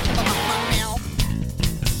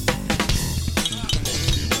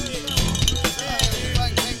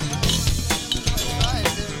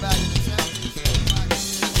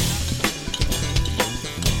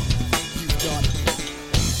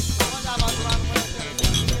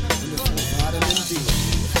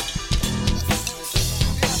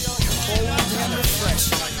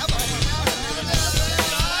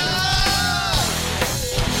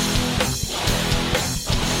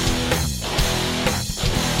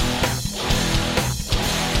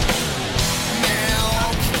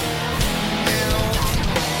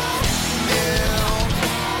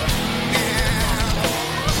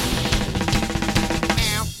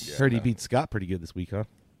 Heard he beat Scott pretty good this week, huh?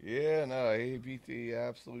 Yeah, no, he beat the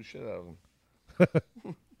absolute shit out of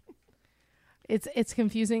him. It's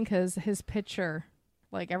confusing because his picture,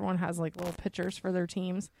 like everyone has like little pictures for their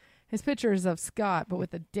teams. His picture is of Scott, but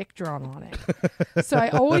with a dick drawn on it. So I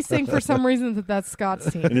always think for some reason that that's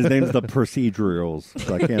Scott's team. And his name's the Procedurals,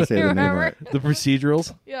 so I can't say the name Remember? right. The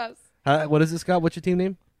Procedurals. Yes. What is it, Scott? What's your team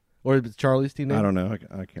name? Or is it Charlie's team name? I don't know.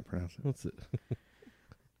 I can't pronounce it. What's it?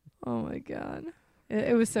 Oh my god.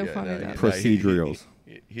 It was so funny though. Procedurals.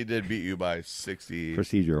 He did beat you by 60.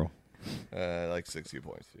 Procedural. Like 60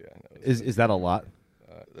 points. Yeah. Is that a lot?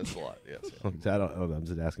 That's a lot. Yes. I don't know. I'm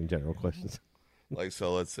just asking general questions. Like,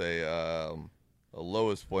 so let's say the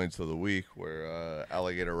lowest points of the week were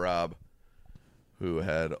Alligator Rob, who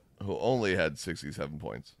only had 67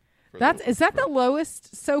 points. Is that the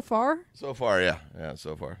lowest so far? So far, yeah,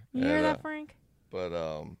 so far. You hear that, Frank?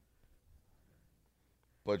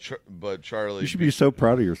 But Charlie, You should be so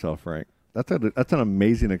proud of yourself, Frank. That's an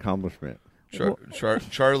amazing accomplishment.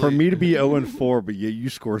 Charlie, For me to be 0-4, but yet you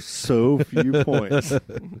score so few points.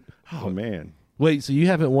 Oh man. Wait, so you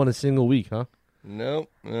haven't won a single week, huh? Nope.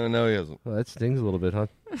 No, he hasn't. Well, that stings a little bit, huh?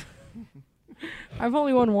 I've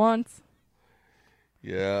only won once.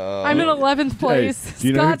 Yeah. I'm in 11th place. Hey, do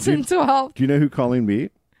you know Scott's in 12th. Do you know who Colleen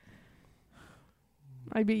beat?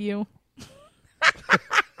 I beat you.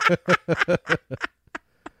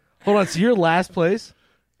 Hold on, so you're last place?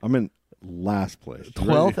 I'm in last place.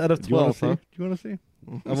 12th out of 12, huh? Do you want to see?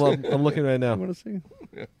 I'm looking right now. You want to see?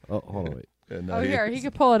 Oh, hold on, wait. Yeah, no, Oh, here, he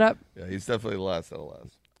could pull it up. Yeah, he's definitely last out of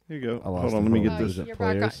last. Here you go. I lost Hold on, the let me phone. get this. You're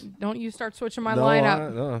back players. on. Don't you start switching my No,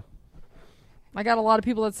 lineup. no. I got a lot of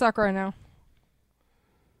people that suck right now.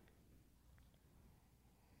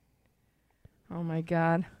 Oh my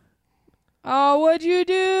god. Oh, what'd you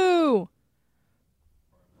do?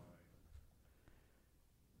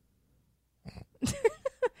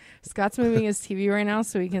 Scott's moving his TV right now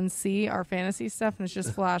so he can see our fantasy stuff, and it's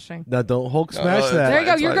just flashing. Now, don't Hulk No, smash it's that. There you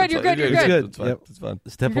go. fine, You're it's good. You're fine, good. You're It's good. good. It's fine. Yep. It's fine.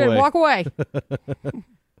 Step You're good. away. Walk away.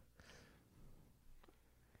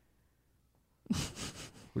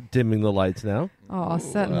 We're dimming the lights now. Oh,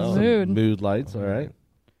 setting wow. the mood. Mood lights, all right.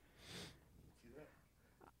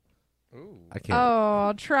 I can't.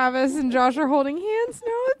 Oh, Travis and Josh are holding hands.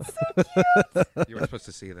 No, it's so cute. You weren't supposed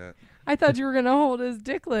to see that. I thought you were going to hold his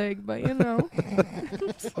dick leg, but you know.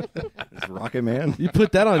 It's Rocket Man. You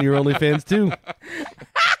put that on your OnlyFans, too.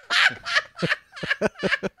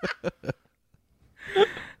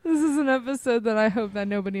 This is an episode that I hope that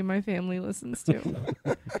nobody in my family listens to.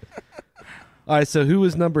 All right, so who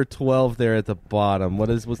was number 12 there at the bottom?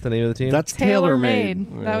 What's the name of the team? That's Tailor-made.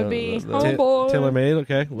 TaylorMade. That would be Ta- homeboy. TailorMade,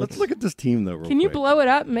 okay. Let's look at this team though. Real Can you quick. blow it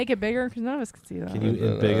up and make it bigger? Because none of us can see that. Can you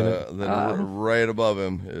Then, big it? then right above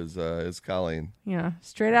him is Colleen. Yeah,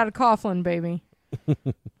 straight out of Coughlin, baby.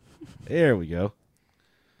 There we go.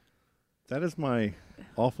 That is my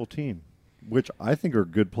awful team, which I think are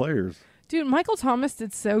good players. Dude, Michael Thomas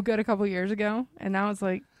did so good a couple years ago, and now it's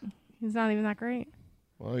like, he's not even that great.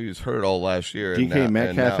 Well, he was hurt all last year. DK and now,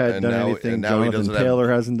 Metcalf hadn't done anything. And now he Jonathan doesn't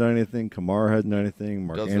Taylor hasn't done anything. Kamara hasn't done anything.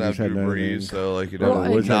 Mark doesn't Andrews have hadn't Drew done Brees, anything. so like you Well,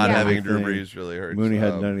 know, Woods not hadn't having done Drew anything. Brees really hurts. Mooney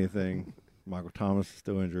hadn't done anything. Michael Thomas is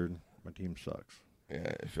still injured. My team sucks.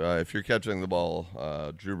 Yeah, if you're catching the ball,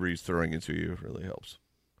 Drew Brees throwing it to you really helps.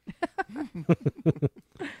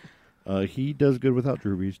 He does good without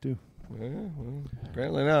Drew Brees too. Yeah, well,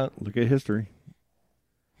 apparently not. Look at history.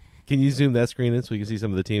 Can you zoom that screen in so we can see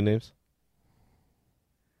some of the team names?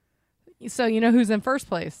 So you know who's in first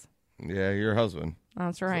place? Yeah, your husband.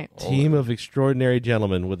 That's right. Team of extraordinary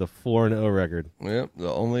gentlemen with a 4-0 record. Yep,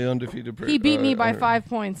 the only undefeated. He beat me by 5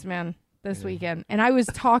 points, man, this weekend. And I was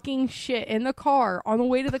talking shit in the car on the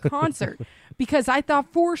way to the concert because I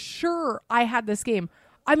thought for sure I had this game.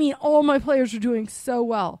 I mean, all my players are doing so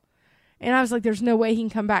well. And I was like, there's no way he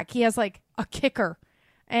can come back. He has like a kicker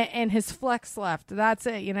and his flex left. That's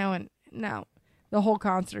it, you know. And no, the whole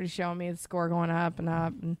concert he's showing me the score going up and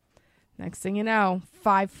up. And next thing you know,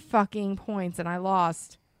 5 fucking points and I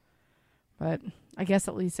lost. But I guess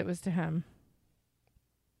at least it was to him.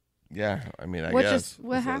 Yeah, I mean, I Which guess. is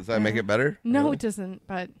what Does that make happened. it better? No, Really? it doesn't.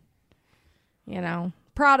 But, you know,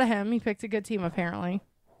 proud of him. He picked a good team, apparently.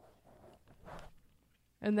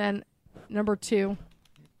 And then number 2,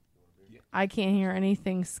 I can't hear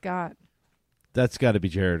anything, Scott. That's got to be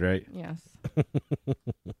Jared, right? Yes.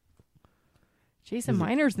 Jason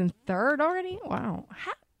Miner's in 3rd already? Wow.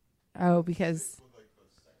 Because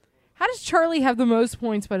how does Charlie have the most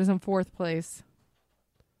points but is in 4th place?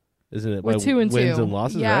 Isn't it? With by 2 and 2. wins and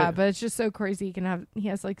losses, yeah, right? but it's just so crazy. He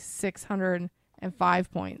has like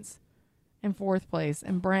 605 points in 4th place.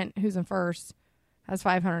 And Brent, who's in 1st, has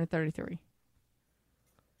 533.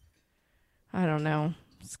 I don't know.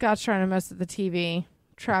 Scott's trying to mess with the TV.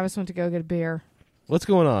 Travis went to go get a beer. What's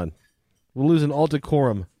going on? We're losing all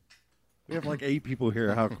decorum. We have like 8 people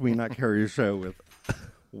here. How can we not carry a show with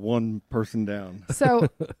one person down? So,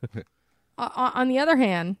 on the other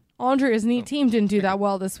hand, Andrea's neat team didn't do that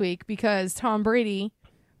well this week because Tom Brady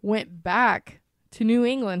went back to New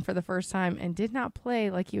England for the first time and did not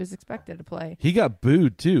play like he was expected to play. He got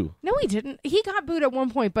booed, too. No, he didn't. He got booed at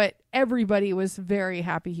one point, but everybody was very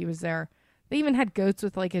happy he was there. They even had goats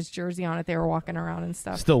with like his jersey on it. They were walking around and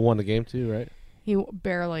stuff. Still won the game, too, right? He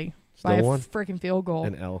barely. Still by a won. freaking field goal.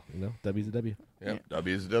 An L, you know? W's a W. Yep,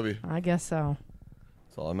 W is a W. I guess so.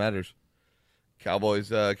 That's all that matters. Cowboys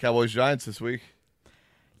Giants this week.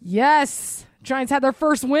 Yes. Giants had their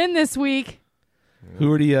first win this week.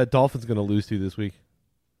 Who are the Dolphins going to lose to this week?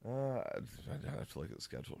 I'd have to look at the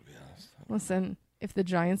schedule, to be honest. Listen, if the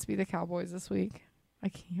Giants beat the Cowboys this week, I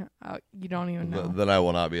can't. You don't even know. Then I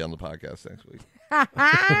will not be on the podcast next week.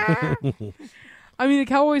 I mean, the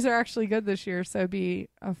Cowboys are actually good this year, so it'd be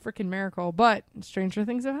a freaking miracle. But stranger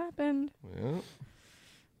things have happened. Yeah,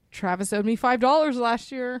 Travis owed me $5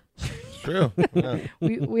 last year. it's true. Yeah.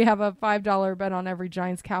 We have a $5 bet on every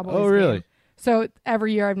Giants Cowboys. Oh, really? game. So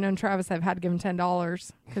every year I've known Travis, I've had to give him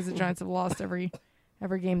 $10 because the Giants have lost every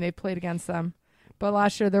game they've played against them. But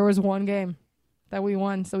last year there was one game that we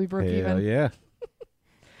won, so we broke Hell even. yeah.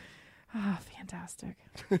 Ah, fantastic.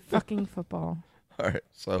 Fucking football. All right,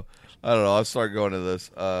 so I don't know. I'll start going to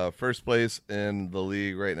this. First place in the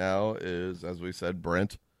league right now is, as we said,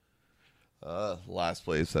 Brent. Last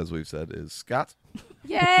place, as we've said, is Scott.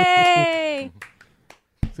 Yay!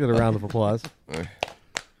 Let's get a round of applause.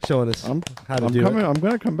 Showing us how to I'm do coming. it. I'm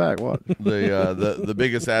going to come back. What? The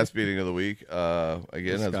biggest ass beating of the week,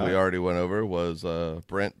 again, as Scott. we already went over, was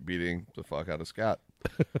Brent beating the fuck out of Scott.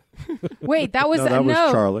 Wait, that was No, that was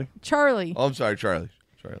Charlie. Charlie. Oh, I'm sorry, Charlie.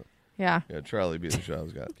 Yeah. Yeah, Charlie beat the shit out of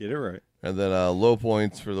Scott. Get it right. And then low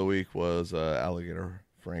points for the week was Alligator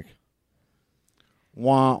Frank.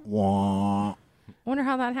 Wah wah. Wonder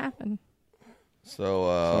how that happened. So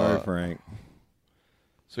Sorry, Frank.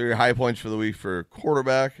 So your high points for the week for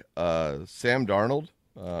quarterback, Sam Darnold,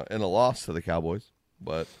 in a loss to the Cowboys,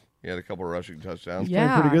 but he had a couple of rushing touchdowns.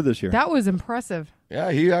 Yeah. pretty good this year. That was impressive. Yeah,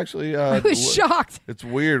 he actually. I was shocked. It's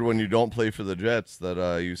weird when you don't play for the Jets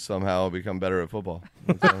that you somehow become better at football.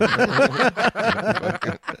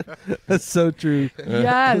 That's so true.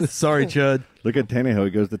 Yes. Sorry, Chud. Look at Tannehill.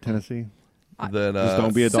 He goes to Tennessee. Then Just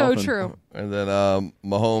don't be a So Dolphin. true. And then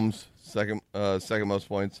Mahomes second most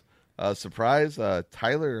points. Surprise,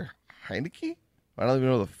 Tyler Heineke. I don't even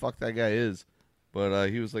know who the fuck that guy is, but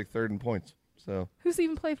he was like third in points. So Who's he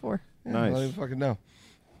even play for? yeah, Nice. I don't even fucking know.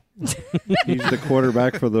 He's the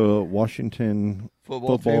quarterback for the Washington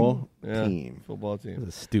Football team. Football team. That's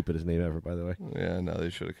the stupidest name ever, by the way. Yeah, no, they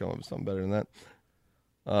should have come up with something better than that.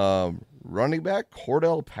 Running back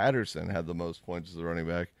Cordell Patterson had the most points as a running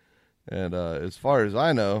back, and as far as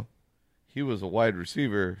I know, he was a wide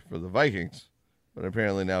receiver for the Vikings, but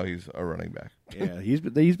apparently now he's a running back. Yeah, he's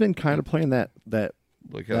been kind of playing that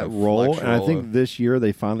Like kind of role, flex and I role. think this year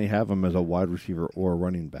they finally have him as a wide receiver or a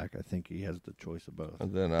running back. I think he has the choice of both.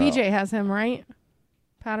 And then BJ has him, right?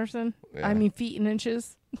 Patterson? Yeah. I mean, feet and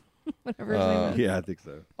inches. Whatever his name is. Yeah, I think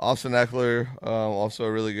so. Austin Eckler, also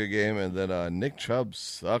a really good game, and then Nick Chubb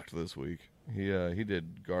sucked this week. He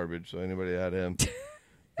did garbage, so anybody had him.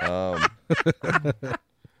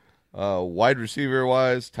 Wide receiver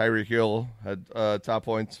wise, Tyreek Hill had top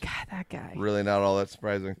points. God, that guy. Really not all that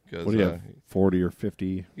surprising because What do you have? 40 or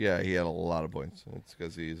 50? yeah, he had a lot of points. It's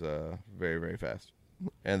because he's very, very fast.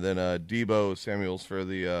 And then Debo Samuels for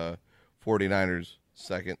the 49ers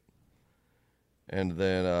second. And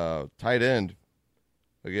then tight end.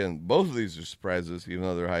 Again, both of these are surprises, even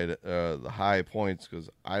though they're the high points, because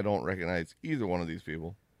I don't recognize either one of these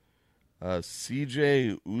people.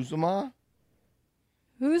 CJ Uzomah?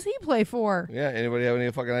 Who's he play for? Yeah, anybody have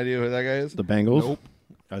any fucking idea who that guy is? The Bengals? Nope.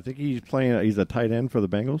 I think he's playing. He's a tight end for the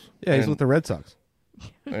Bengals. Yeah, he's And- with the Red Sox.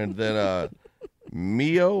 And then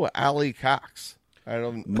Mio Ali Cox. I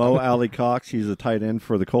don't. Mo Alley Cox. He's a tight end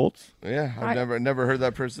for the Colts. Yeah, I've never heard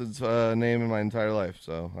that person's name in my entire life,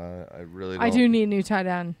 so I really don't. I do need a new tight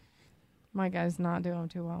end. My guy's not doing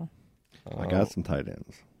too well. I got some tight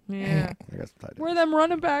ends. Yeah. I got some tight ends. Where them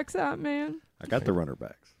running backs at, man? I got the runner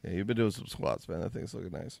backs. Yeah, you've been doing some squats, man. That thing's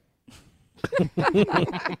looking nice.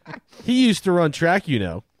 He used to run track, you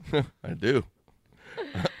know. I do.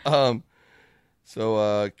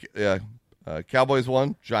 Cowboys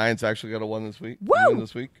won. Giants actually got a win this week. Woo! Win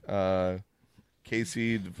this week.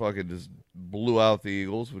 KC fucking just blew out the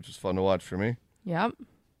Eagles, which is fun to watch for me. Yep.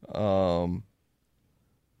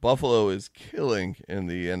 Buffalo is killing in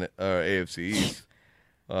the AFC East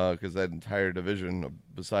because that entire division,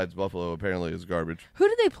 besides Buffalo, apparently is garbage. Who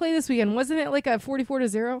did they play this weekend? Wasn't it like a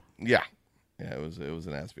 44-0? Yeah, it was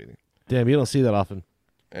an ass beating. Damn, you don't see that often.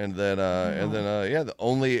 And then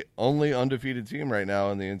the only undefeated team right now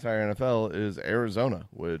in the entire NFL is Arizona,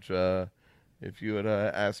 which if you had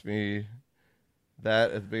asked me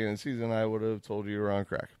that at the beginning of the season, I would have told you were on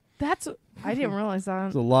crack. I didn't realize that.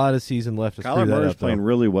 There's a lot of season left to Kyler screw that Murray's up, playing though.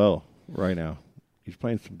 really well right now. He's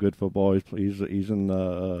playing some good football. He's in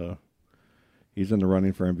the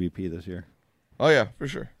running for MVP this year. Oh yeah, for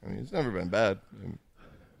sure. I mean, it's never been bad.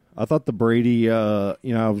 I thought the Brady, I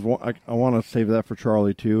want to save that for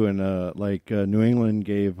Charlie too. And New England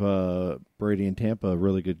gave Brady and Tampa a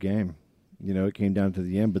really good game. You know, it came down to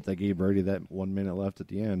the end, but they gave Brady that 1 minute left at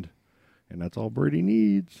the end, and that's all Brady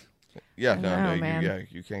needs. Yeah, man.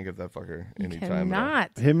 you can't give that fucker You any time.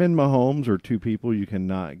 cannot. Him and Mahomes are two people you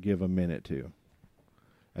cannot give a minute to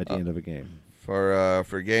at the end of a game.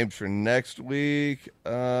 For games for next week,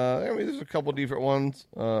 I mean, there's a couple different ones,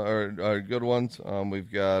 or good ones.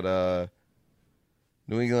 We've got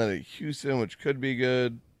New England at Houston, which could be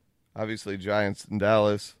good. Obviously, Giants in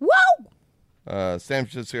Dallas. Whoa! San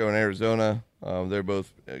Francisco and Arizona. They're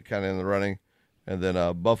both kind of in the running. And then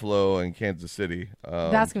Buffalo and Kansas City.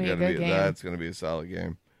 That's going to be a good game. That's going to be a solid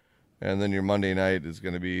game. And then your Monday night is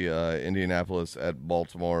going to be Indianapolis at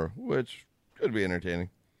Baltimore, which could be entertaining.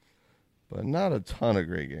 But not a ton of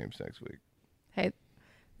great games next week. Hey,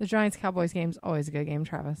 the Giants-Cowboys game's always a good game,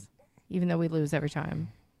 Travis, even though we lose every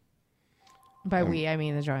time. By we, I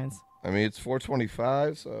mean the Giants. I mean, it's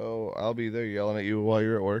 4:25, so I'll be there yelling at you while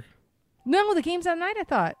you're at work. No, the game's at night, I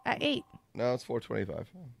thought, at 8. No, it's 4:25.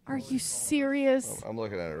 Are you serious? I'm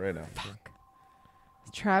looking at it right now. Fuck.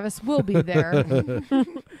 Travis will be there.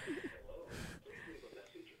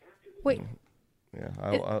 Wait. Yeah,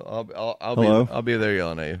 I'll Hello? I'll be there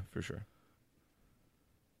yelling at you for sure.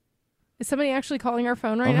 Is somebody actually calling our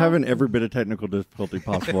phone right I'm now? having every bit of technical difficulty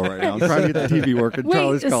possible right now. I'm trying to get the TV working. Wait,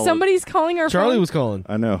 Charlie's calling. somebody's calling our phone? Charlie was calling.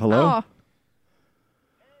 I know. Hello?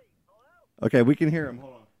 Oh, Okay, we can hear him.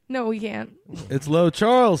 Hold on. no, we can't. It's low.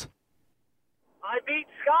 Charles. I beat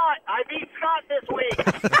Scott this week.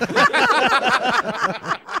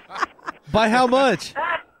 By how much?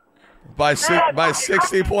 By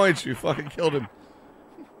 60 points, you fucking killed him.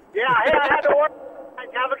 Yeah, hey, I had to work.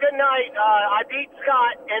 Have a good night. I beat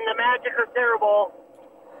Scott, and the Magic are terrible.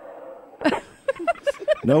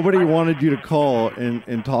 Nobody wanted you to call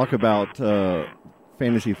and talk about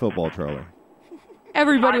fantasy football, Charlie.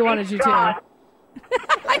 Everybody wanted you to.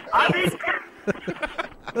 I beat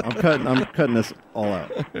I'm cutting this all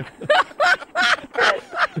out.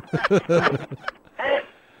 Hey,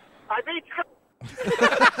 I beat Scott.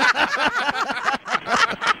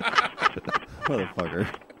 Motherfucker.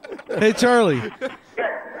 Hey, Charlie.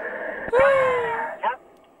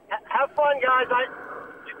 Have fun, guys.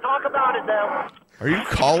 Talk about it now. Are you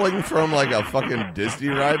calling from like a fucking Disney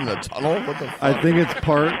ride in the tunnel? What the fuck? I think it's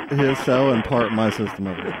part his cell and part my system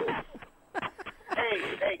over here. Hey,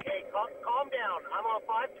 calm down. I'm on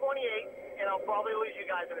 528, and I'll probably lose you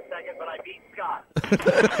guys in a second, but I beat Scott.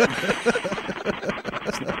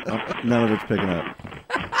 None of it's picking up.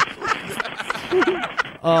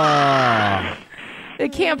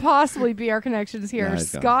 It can't possibly be our connections here. Nah,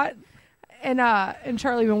 it's gone. Scott and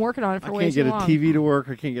Charlie have been working on it for I way can't too get a long. TV to work.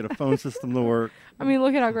 I can't get a phone system to work. I mean,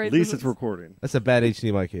 look at how great At least this it's is. recording. That's a bad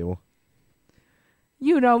HDMI cable.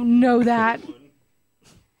 You don't know that.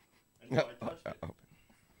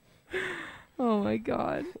 Oh my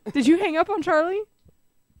God! Did you hang up on Charlie?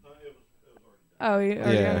 Oh, he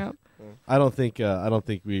already hung up. I don't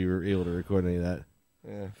think we were able to record any of that.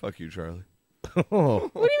 Yeah, fuck you, Charlie. Oh.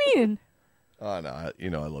 What do you mean? Oh no, I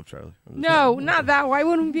love Charlie. No, not that. Why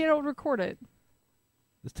wouldn't we be able to record it?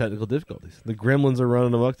 It's technical difficulties. The gremlins are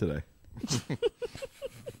running amok today.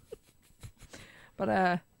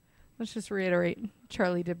 But let's just reiterate: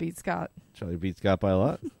 Charlie did beat Scott. Charlie beat Scott by a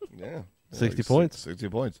lot. Yeah. 60 points. 60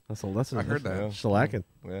 points. That's I heard that. Shellacking.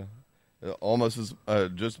 Yeah. Almost as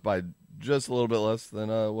just a little bit less than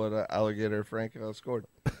what Alligator Frank scored.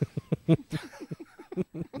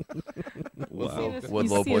 Wow.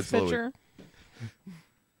 With low points Louis. picture?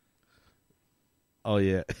 Oh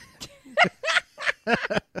yeah.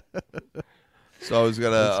 So I was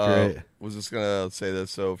That's great. just gonna say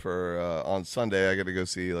this. So for on Sunday, I got to go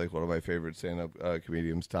see like one of my favorite stand-up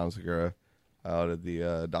comedians, Tom Segura, out at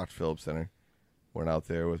the Dr. Phillips Center. Went out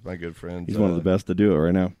there with my good friends. He's one of the best to do it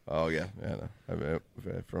right now. Oh yeah, no. I mean,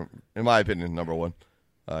 in my opinion, number one.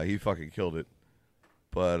 He fucking killed it.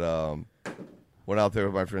 But went out there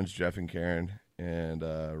with my friends Jeff and Karen and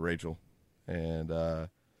Rachel, and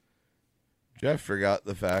Jeff forgot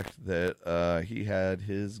the fact that he had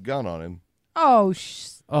his gun on him. Oh,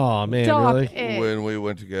 oh man, stop really? it. When we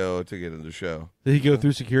went to get in the show. Did he go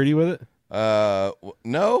through security with it?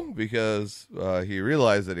 No, because he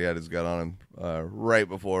realized that he had his gun on him right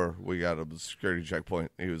before we got to the security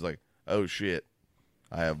checkpoint. He was like, "Oh shit,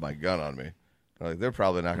 I have my gun on me." I'm like, they're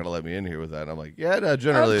probably not going to let me in here with that. And I'm like, "Yeah, no,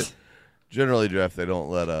 generally, Jeff, they don't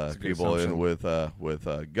let people in with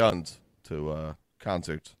guns to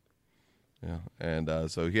concerts." Yeah,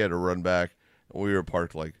 and so he had to run back. We were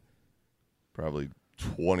parked like probably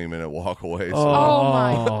 20-minute walk away. So, oh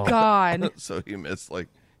my God! So he missed like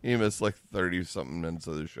 30-something minutes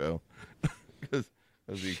of the show because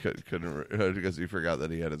he couldn't because he forgot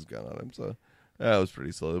that he had his gun on him. So that was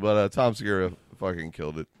pretty silly. But Tom Segura fucking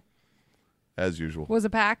killed it as usual. Was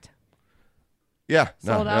it packed? Yeah,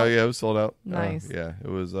 Sold out? yeah, it was sold out. Nice. Yeah, it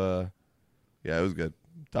was. Yeah, it was good.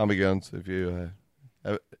 Tommy Guns. If you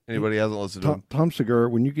Anybody hasn't listened to him? Tom Segura,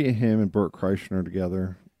 when you get him and Burt Kreischer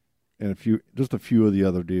together, and a few of the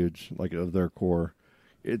other dudes like of their core,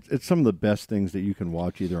 it's some of the best things that you can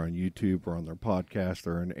watch either on YouTube or on their podcast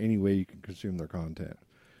or in any way you can consume their content.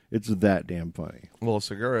 It's that damn funny. Well,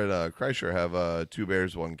 Segura and Kreischer have Two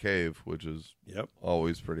Bears, One Cave, which is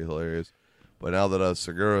always pretty hilarious. But now that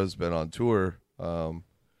Segura's been on tour,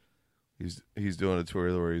 he's doing a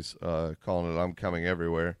tour where he's calling it "I'm Coming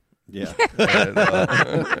Everywhere." Yeah,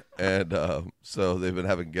 and so they've been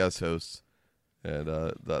having guest hosts, and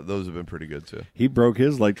those have been pretty good too. He broke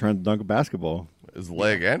his leg trying to dunk a basketball. His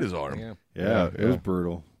leg and his arm. Yeah, it was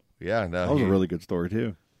brutal. Yeah, no, that was a really good story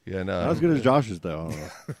too. Yeah, no, not as good as Josh's though.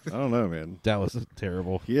 I don't know, man. That was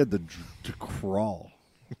terrible. He had to crawl.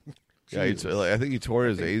 Yeah, I think he tore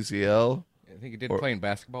his ACL. I think he did playing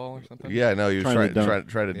basketball or something. Yeah, no, he was trying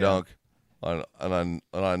to Yeah. dunk on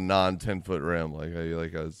a non 10-foot rim, like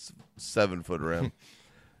a 7-foot rim,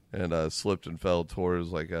 and slipped and fell, tore his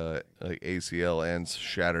like ACL and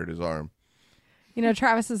shattered his arm. You know,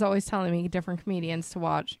 Travis is always telling me different comedians to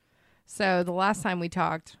watch. So the last time we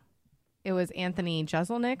talked, it was Anthony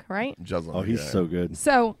Jeselnik, right? Jeselnik. Oh, he's so good.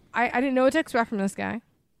 So I didn't know what to expect from this guy,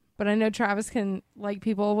 but I know Travis can like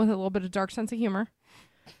people with a little bit of dark sense of humor.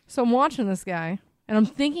 So I'm watching this guy, and I'm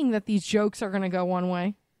thinking that these jokes are going to go one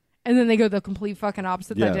way, and then they go the complete fucking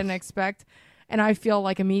opposite that I didn't expect. And I feel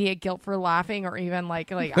like immediate guilt for laughing, or even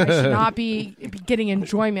like I should not be getting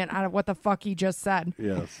enjoyment out of what the fuck he just said.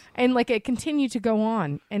 Yes. And like it continued to go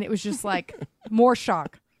on, and it was just like more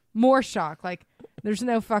shock. Like there's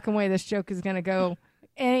no fucking way this joke is gonna go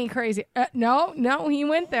any crazy. No, he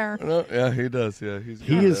went there. No, yeah, he does. Yeah,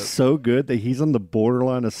 he is so good that he's on the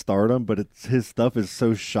borderline of stardom, but his stuff is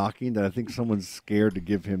so shocking that I think someone's scared to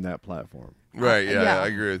give him that platform. Right, yeah, Yeah. I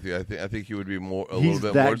agree with you. I think he would be a He's little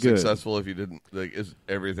bit that more good. successful if he didn't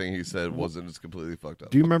everything he said wasn't as completely fucked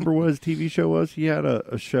up. Do you remember what his TV show was? He had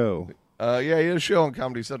a show. Yeah, he had a show on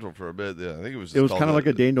Comedy Central for a bit. Yeah, I think it was. It was kind of like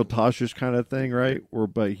a Daniel Tosh kind of thing, right?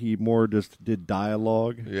 But he more just did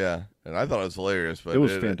dialogue. Yeah, and I thought it was hilarious, but It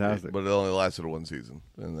was fantastic. But it only lasted one season,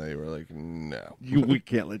 and they were like, "No, We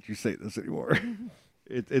can't let you say this anymore."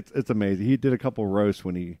 It's amazing. He did a couple roasts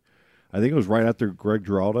when I think it was right after Greg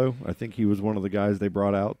Giraldo. I think he was one of the guys they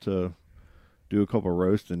brought out to do a couple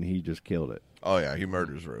roasts, and he just killed it. Oh yeah, he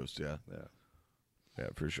murders roast. Yeah,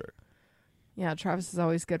 for sure. Yeah, Travis is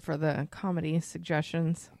always good for the comedy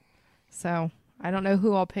suggestions. So I don't know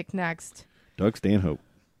who I'll pick next. Doug Stanhope.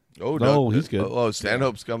 Oh, No, he's good. Oh,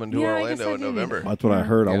 Stanhope's coming to Yeah, I guess Orlando I in do need November. That's what I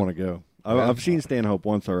heard. I Yeah. want to go. Yeah. I've seen Stanhope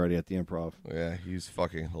once already at the Improv. Yeah, he's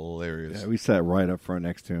fucking hilarious. Yeah, we sat right up front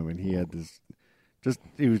next to him, and he had this.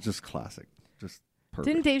 He was just classic, just perfect.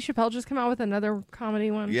 Didn't Dave Chappelle just come out with another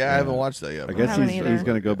comedy one? Yeah, I haven't watched that yet. I but- guess haven't he's either.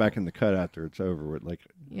 going to go back in the cut after it's over with. Like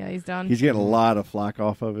Yeah, he's done. he's getting a lot of flack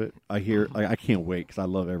off of it. I hear. I can't wait because I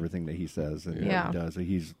love everything that he says and Yeah. what he does.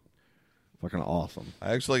 He's fucking awesome.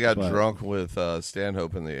 I actually got But- drunk with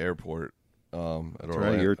Stanhope in the airport at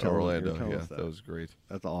right, you were telling Orlando. us Yeah, that. that was great.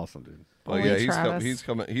 That's awesome, dude. But Only yeah, he's Travis.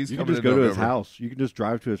 coming. He's You can coming just in go to his November. house. You can just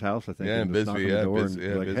drive to his house. I think. Yeah, in and just knock Bisbee. on the Yeah, door Bisbee,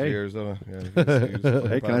 and be like, Bisbee, hey, Arizona. Yeah,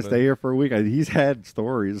 hey, can I stay here for a week? He's had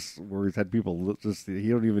stories where he's had people just he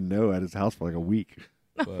don't even know at his house for like a week.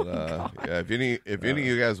 But yeah, if any of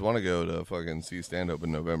you guys want to go to fucking see stand up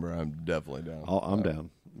in November, I'm definitely down. I'm down.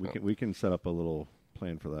 We can set up a little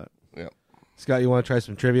plan for that. Yeah. Scott, you want to try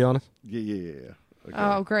some trivia on us? Yeah. Okay.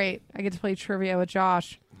 Oh, great. I get to play trivia with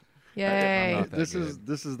Josh. Yay. not that This good.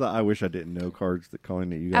 is the I wish I didn't know cards that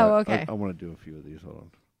calling that you Oh, got. okay. I want to do a few of these.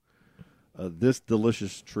 Hold on. This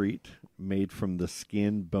delicious treat made from the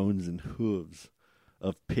skin, bones, and hooves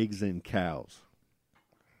of pigs and cows.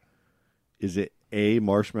 Is it A,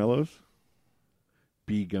 marshmallows,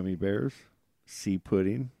 B, gummy bears, C,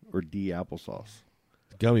 pudding, or D, applesauce?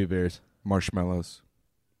 Gummy bears. Marshmallows.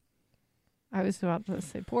 I was about to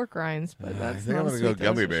say pork rinds, but I that's think not I'm a gonna go sweet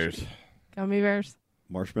gummy delicious bears. treat. Gummy bears.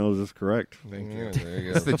 Marshmallows is correct. Thank Yeah, you. there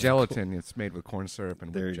you It's go. the gelatin. It's made with corn syrup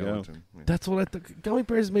and There whipped you go. gelatin. Yeah. That's what I thought. Gummy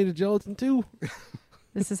bears is made of gelatin too.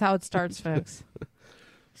 This is how it starts, folks.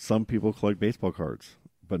 Some people collect baseball cards,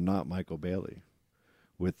 but not Michael Bailey.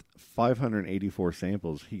 With 584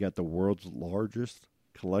 samples, he got the world's largest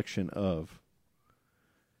collection of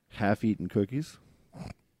half-eaten cookies.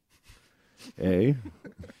 A.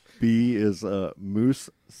 B is moose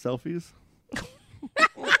selfies.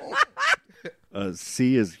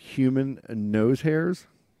 C is human nose hairs.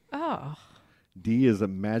 Oh. D is a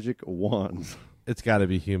magic wands. It's got to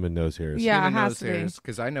be human nose hairs. Yeah, Human it has nose to be. hairs,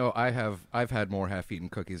 because I know I've had more half-eaten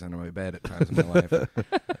cookies under my bed at times in my life. So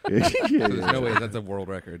there's no way that's a world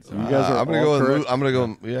record. So. You guys are I'm gonna all go. correct. I'm gonna go.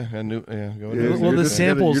 Go. Yeah, Well, the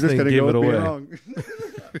samples you're just thing gonna gave go it with being away. wrong.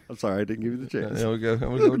 I'm sorry, I didn't give you the chance. There we go. I'm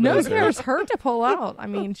gonna go with Nose nose hair. hairs hurt to pull out. I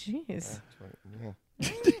mean, jeez.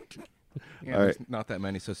 Yeah, All there's right. not that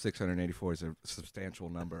many, so 684 is a substantial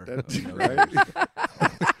number. That's of nose right. hairs.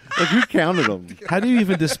 Like, who counted them? How do you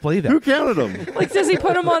even display that? Who counted them? Like, does he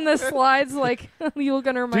put them on the slides like you look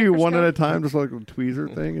under a Do you one at a microscope? time, just like a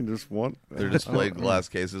tweezer thing, and just one? They're displayed glass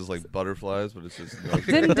cases like butterflies, but it's just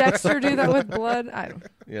Didn't Dexter do that with blood? I don't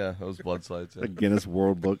yeah, those blood slides. A Guinness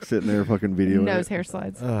World Book sitting there, fucking video. Nose hair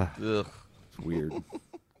slides. Ugh, It's weird.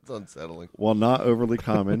 it's unsettling. While not overly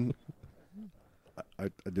common, I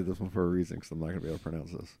did this one for a reason because I'm not going to be able to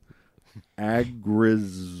pronounce this.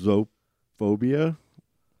 Agrizophobia.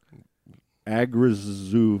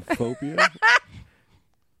 Agrizophobia.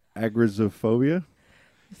 Agrizophobia.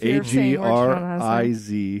 Fear of saying words you don't know how to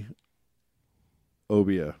say.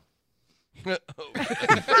 Agrizophobia.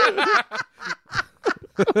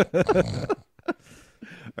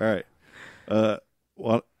 All right.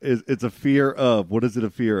 Well, it's a fear of. What is it a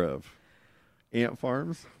fear of? Ant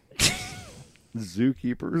farms,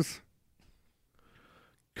 zookeepers,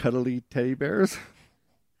 cuddly teddy bears,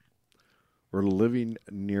 or living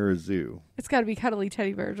near a zoo. It's got to be cuddly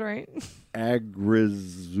teddy bears, right?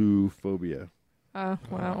 Agrizophobia. Oh,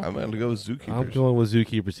 wow. I'm gonna go with zookeepers. I'm going with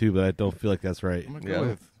zookeepers too, but I don't feel like that's right. I'm going to Yeah. go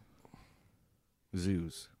with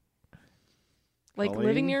zoos. Like Colleen?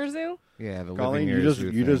 living near a zoo? Yeah, the Colleen, living you near just zoo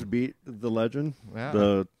you thing. just beat the legend, Wow.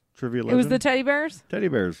 the trivia legend. It was the teddy bears? teddy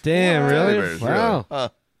bears. Damn, really? Teddy bears, Wow.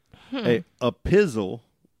 really. Hey, a pizzle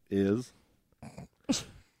is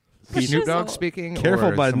Snoop Dogg Shizzle. speaking. Careful,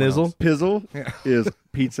 or Bud someone Nizzle. else? pizzle Yeah. is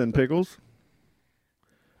pizza and pickles,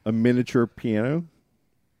 a miniature piano,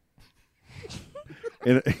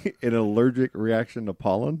 an allergic reaction to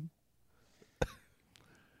pollen,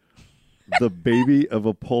 the baby of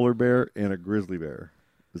a polar bear and a grizzly bear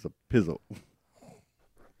is a pizzle.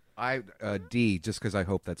 I D, just because I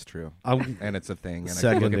hope that's true, I'm and it's a thing, and I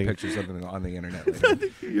can look Seconding. at pictures of them on the internet later.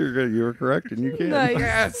 You were correct, and you can. Nice.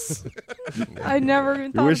 Yes, I never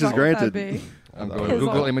even thought wish is about what that'd granted. be. I'm going Pizzle.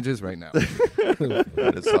 Google Images right now. I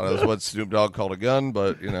just thought it was what Snoop Dogg called a gun,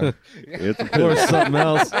 but you know, It's a or pizzle. something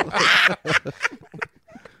else.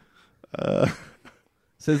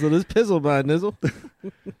 Says it is pizzle by Nizzle.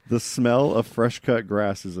 The smell of fresh cut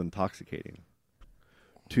grass is intoxicating.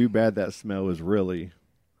 Too bad that smell is really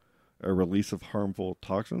a release of harmful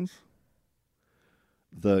toxins.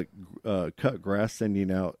 The cut grass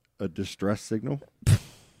sending out a distress signal.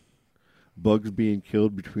 Bugs being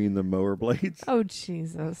killed between the mower blades. Oh,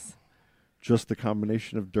 Jesus. Just the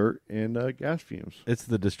combination of dirt and gas fumes. It's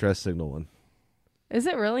the distress signal one. Is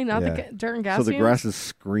it really not Yeah. the dirt and gas So the fumes? grass is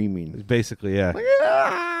screaming. Basically, yeah.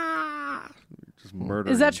 Just murder.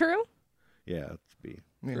 Is that true? Yeah, it's B.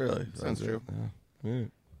 Yeah, really sounds true. Yeah.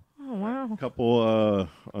 Oh, wow. Couple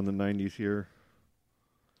on the 90s here.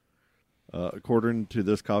 According to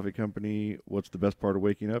this coffee company, what's the best part of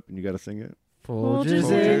waking up? And you got to sing it. Folgers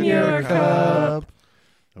in your cup.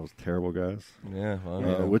 That was terrible, guys. Yeah.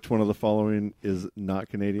 Well, Which one of the following is not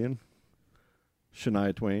Canadian?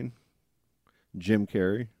 Shania Twain, Jim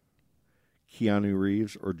Carrey, Keanu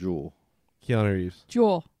Reeves, or Jewel? Keanu Reeves.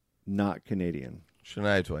 Jewel. Not Canadian.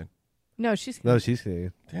 Shania Twain. No, she's. No, she's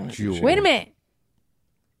Canadian. Damn it. Jewel. Wait a minute.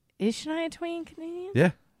 Is Shania Twain Canadian?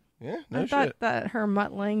 Yeah. Yeah. I No thought shit. that her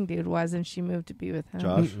Mutt Lang dude was, and she moved to be with him.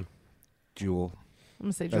 Josh? Jewel. I'm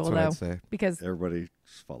gonna say That's Jewel what though, I'd say. because Everybody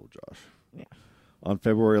just follow Josh. Yeah. On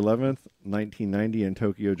February 11th, 1990 in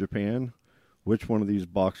Tokyo, Japan, which one of these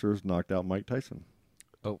boxers knocked out Mike Tyson?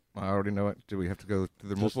 Oh, I already know it. Do we have to go through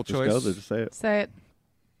the Just- multiple just choice? go there, just say it. say it.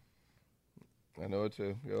 I know it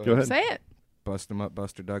too. Go ahead. Say it. Bust him up,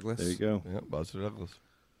 Buster Douglas. There you go. Yeah, Buster Douglas.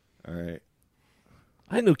 All right.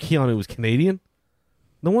 I didn't know Keanu was Canadian.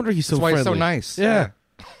 No wonder he's so That's why friendly. he's so nice. Yeah.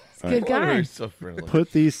 It's a good guy. He's so friendly.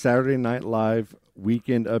 Put these Saturday Night Live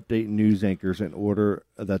weekend update news anchors in order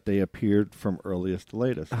that they appeared from earliest to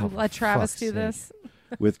latest. Oh, Let Travis fuck's do sake. this.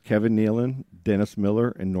 With Kevin Nealon, Dennis Miller,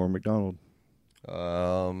 and Norm Macdonald.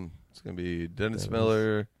 It's gonna be Dennis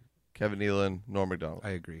Miller, Kevin Nealon, Norm Macdonald. I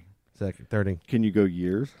agree. Second, thirding. Can you go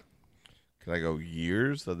years? Can I go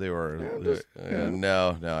years that they were? yeah.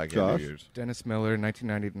 No, I can't Josh? go years. Dennis Miller,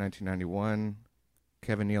 1990 to 1991.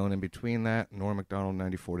 Kevin Nealon in between that. Norm Macdonald,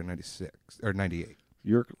 94 to 96 or 98.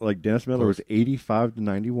 You're like Dennis Miller was 85 to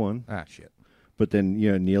 91, Ah, shit. but then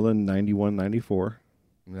Nealon 91, 94.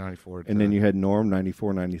 94. And then you had Norm,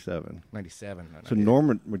 94, 97. 97. So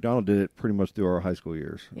Norm McDonald did it pretty much through our high school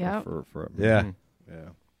years. Yeah. Yeah. Yeah.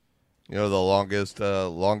 You know the longest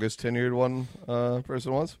tenured one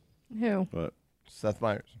person was? Who? But Seth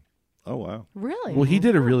Meyers. oh wow. Really? Well, he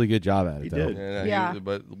did a really good job at it. He though. did. Yeah.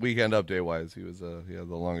 But weekend update wise, he was the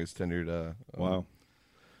longest tenured. Wow.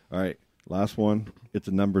 All right. Last one. It's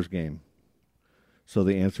a numbers game. So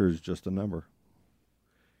the answer is just a number.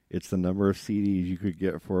 It's the number of CDs you could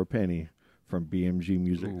get for a penny from BMG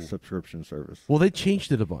Music subscription service. Well, they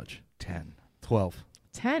changed it a bunch. 10. 12.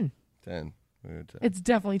 10. 10. It's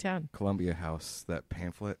definitely 10. Columbia House, that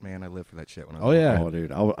pamphlet, man, I lived for that shit when I was Oh, yeah. Oh,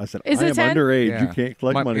 dude. I said, Is I it am 10? underage. Yeah. You can't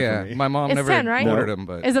collect money from me. My mom It's never 10, right? ordered No. them,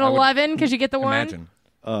 but Is it I would 11 because you get the one?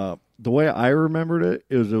 Imagine. The way I remembered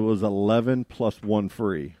it was 11 plus one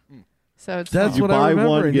free. So it's That's You what I buy remember,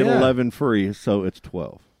 one, get yeah. 11 free, so it's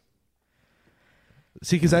 12.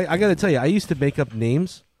 See, because I got to tell you, I used to make up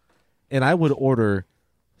names, and I would order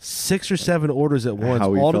 6 or 7 orders at once,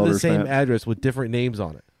 Howie all to the Felder same snaps. address with different names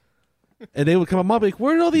on it. And they would come up, Mom, like,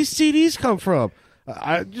 where did all these CDs come from?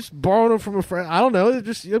 I just borrowed them from a friend. I don't know. I'm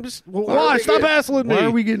just why? Stop hassling me. Why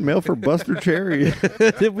are we getting mail for Buster Cherry?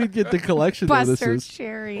 Then we'd get the collection Buster notices.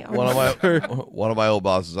 Cherry. Oh One of my my one of my old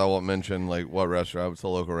bosses, I won't mention like what restaurant. It's a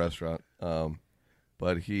local restaurant.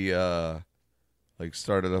 But he like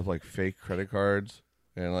started up like fake credit cards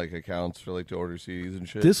and like accounts for like to order CDs and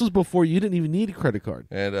shit. This was before you didn't even need a credit card.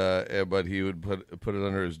 And but he would put it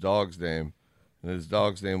under his dog's name, and his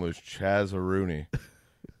dog's name was Chaz Rooney.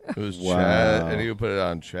 It was Wow. Chaz, and he would put it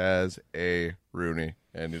on Chaz A. Rooney,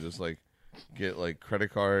 and you just like get like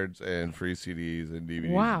credit cards and free CDs and DVDs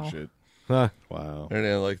Wow. and shit. Huh. Wow. And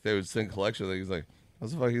then like they would send collection things like, "How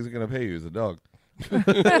the fuck he's gonna pay you as a dog?"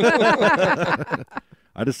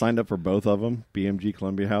 I just signed up for both of them, BMG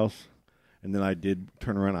Columbia House, and then I did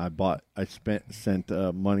turn around. Sent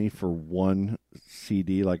money for one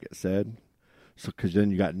CD, like it said, so because then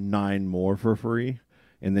you got 9 more for free,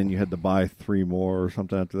 and then you had to buy 3 more or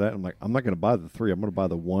something after that. I'm like, I'm not going to buy the 3. I'm going to buy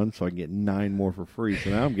the 1 so I can get 9 more for free. So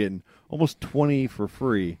now I'm getting almost 20 for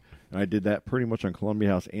free, and I did that pretty much on Columbia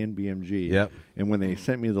House and BMG. Yep. And when they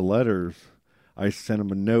sent me the letters, I sent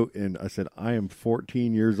them a note, and I said, I am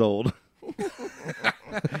 14 years old.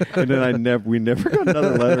 And then we never got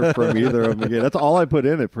another letter from either of them again. That's all I put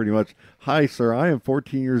in it, pretty much. Hi, sir, I am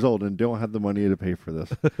 14 years old and don't have the money to pay for this.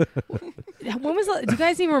 When was do you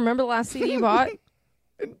guys even remember the last CD you bought?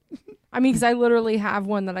 I mean, because I literally have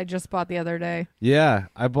one that I just bought the other day. Yeah,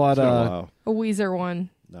 I bought Wow. A Weezer one.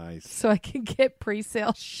 Nice. So I can get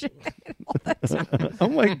pre-sale shit all the time. Oh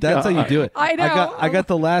my god. That's how you do it. I know. I got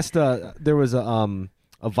the last. There was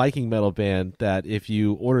a Viking metal band that if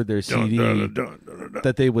you ordered their CD,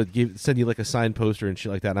 that they would send you like a signed poster and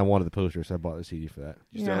shit like that. And I wanted the poster, so I bought a CD for that.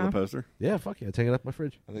 You still have the poster? Yeah, fuck yeah, it's hanging up my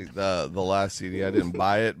fridge. I think the last CD I didn't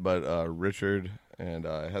buy it, but Richard and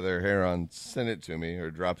Heather Heron sent it to me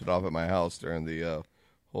or dropped it off at my house during the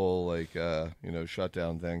whole like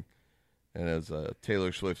shutdown thing, and it was a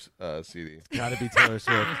Taylor Swift CD. Got to be Taylor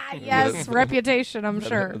Swift. Yes, Reputation, I'm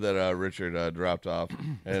sure. That Richard dropped off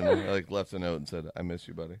and like left a note and said, "I miss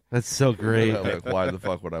you, buddy." That's so great. I'm like, why the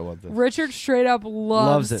fuck would I want this? Richard straight up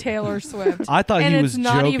loves Loves it. Taylor Swift. I thought and he it's was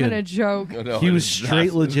not joking. even a joke. No, He it was is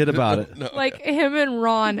straight not. legit about it. No. Like him and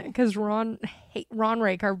Ron, because Ron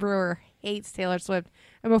Rake, our brewer, hates Taylor Swift.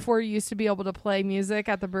 And before you used to be able to play music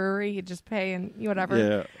at the brewery, you'd just pay and whatever.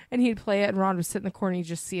 Yeah. And he'd play it, and Ron would sit in the corner. You'd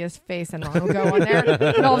just see his face, and Ron would go on there.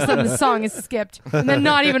 And all of a sudden, the song is skipped, and then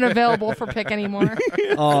not even available for pick anymore.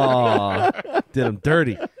 Oh, did him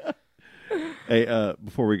dirty. Hey,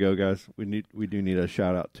 before we go, guys, we do need a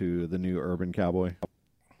shout out to the new Urban Cowboy,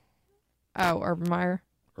 Oh, Urban Meyer.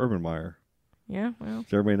 Urban Meyer. Yeah, well.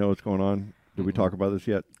 Does everybody know what's going on? Did we talk about this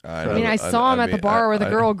yet? I mean, I saw him at the bar with a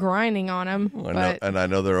girl grinding on him. I know, But and I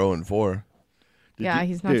know they're 0-4. yeah,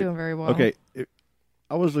 he's not doing very well. Okay,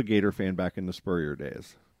 I was a Gator fan back in the Spurrier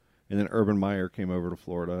days, and then Urban Meyer came over to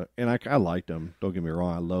Florida, and I liked him. Don't get me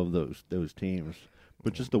wrong, I love those teams,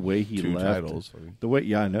 but just the way he 2 left, titles. the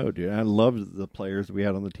way I know, dude. I loved the players we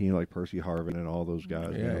had on the team, like Percy Harvin and all those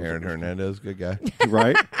guys. Yeah, Aaron Hernandez, good guy.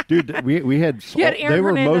 Right, dude. We had You had they Aaron were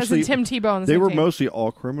Hernandez mostly and Tim Tebow on the they same were team. mostly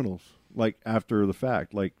all criminals. Like after the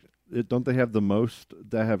fact, like don't they have the most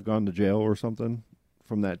that have gone to jail or something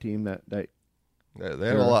from that team? That They had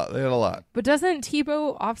a lot. They had a lot. But doesn't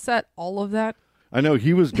Tebow offset all of that? I know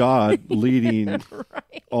he was God leading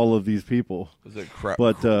all of these people. Was it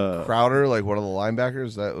Crowder, like one of the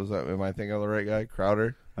linebackers? Am I thinking of the right guy?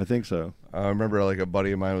 Crowder? I think so. I remember like a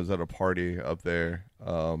buddy of mine was at a party up there,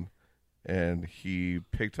 and he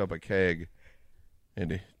picked up a keg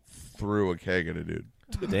and he threw a keg at a dude.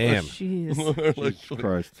 Damn. Jeez. Like, Jesus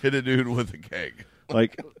Christ. hit a dude with a keg.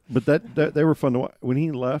 Like, but that they were fun to watch. When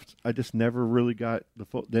he left, I just never really got the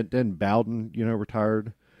full. Then Bowden,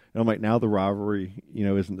 retired. And I'm like, now the rivalry,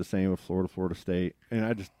 isn't the same with Florida State, and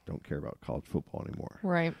I just don't care about college football anymore.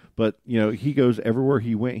 Right. But he goes everywhere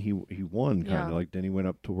he went, he won kind of. Yeah. Like then he went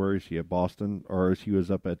up to where is he at Boston, or he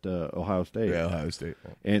was up at Ohio State. Yeah, Ohio State.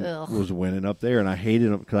 And Ugh. was winning up there, and I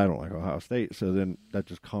hated him because I don't like Ohio State. So then that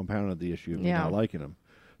just compounded the issue of me Yeah. not liking him.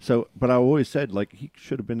 So, but I always said like he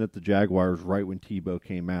should have been at the Jaguars right when Tebow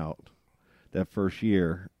came out that first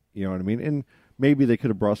year. You know what I mean? And maybe they could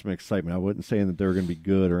have brought some excitement. I wasn't saying that they were going to be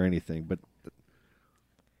good or anything, but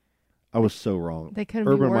I was so wrong. They couldn't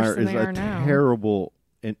be Urban worse Meyer than is they a are now. terrible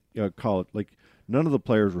college. Like none of the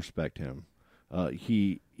players respect him.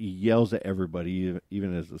 He yells at everybody,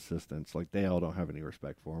 even his assistants. Like they all don't have any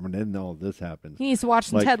respect for him. And then all this happens. He needs to watch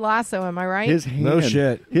some Like, Ted Lasso. Am I right? His hand, No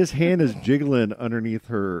shit. His hand is jiggling underneath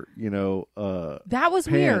her. That was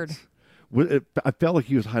pants. I felt like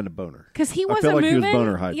he was hiding a boner. Because he I wasn't felt like moving. he was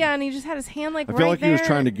boner hiding. Yeah, and he just had his hand like I right felt like there. he was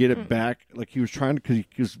trying to get it back. Like he was trying to, because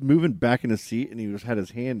he was moving back in his seat, and he had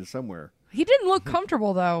his hand somewhere. He didn't look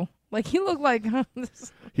comfortable though. Like he looked like,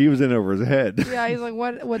 He was in over his head. yeah. He's like,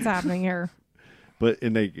 what's happening here?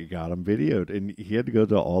 And they got him videoed, and he had to go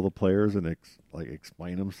to all the players and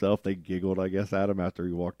explain himself. They giggled, I guess, at him after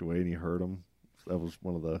he walked away, and he heard him. That was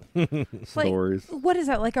one of the stories. What is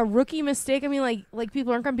that? Like a rookie mistake? I mean, like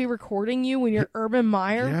people aren't going to be recording you when you're Urban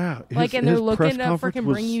Meyer. Yeah, and they're his looking press to conference freaking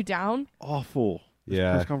was bring you down. Awful. His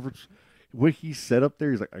Yeah. press conference. What he said up there,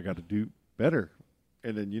 he's like, I got to do better.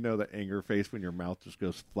 And then the anger face when your mouth just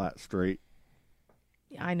goes flat straight.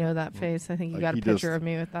 Yeah, I know that face. I think you Like, got a he picture just- of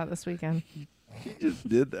me with that this weekend. He just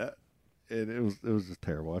did that, and it was just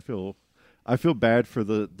terrible. I feel bad for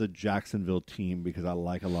the Jacksonville team because I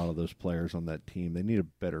like a lot of those players on that team. They need a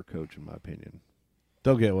better coach, in my opinion.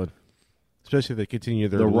 They'll get one, especially if they continue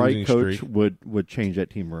their The right losing coach streak. would change that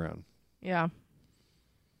team around. Yeah.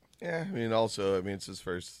 Yeah, I mean, it's his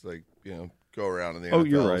first go around in the Oh, NFL.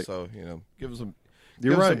 you're right. So give him some.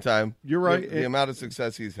 You're give him right. some time. You're right. The amount of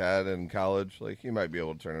success he's had in college, like he might be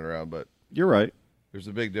able to turn it around. But You're right. there's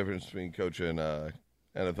a big difference between coaching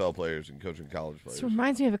NFL players and coaching college players. This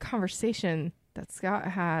reminds me of a conversation that Scott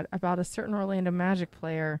had about a certain Orlando Magic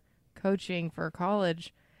player coaching for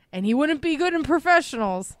college, and he wouldn't be good in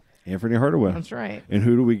professionals. Anthony Hardaway. That's right. And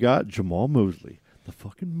who do we got? Jamal Mosley, the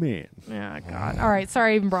fucking man. Yeah, God. All right,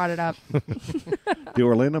 sorry I even brought it up. The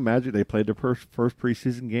Orlando Magic, they played their first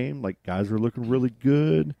preseason game. Like, guys were looking really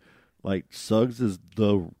good. Like, Suggs he's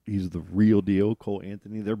the real deal. Cole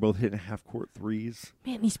Anthony, they're both hitting half-court threes.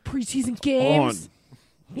 Man, these preseason games.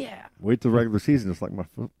 Yeah. Wait till the regular season. It's like my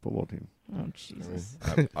football team. Oh, Jesus.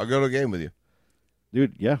 I'll go to a game with you.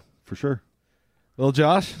 Dude, yeah, for sure. Well,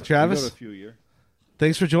 Josh, Travis, a few a year.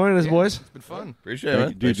 thanks for joining us, boys. It's been fun. Appreciate it, man.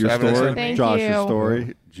 Dude, Thanks your for having us story, in. Thank Josh's you.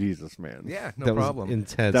 story, Jesus, man. Yeah, no That problem. was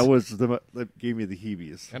intense. That was that gave me the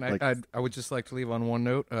heebies. And Like, I would just like to leave on one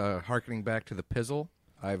note, harkening back to the Pizzle.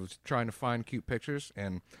 I was trying to find cute pictures,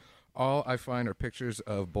 and all I find are pictures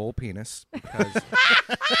of bull penis. Because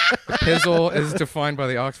the Pizzle is defined by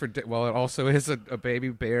the Oxford, it also is a baby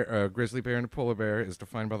bear, a grizzly bear, and a polar bear is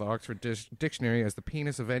defined by the Oxford Dictionary as the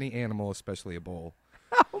penis of any animal, especially a bull.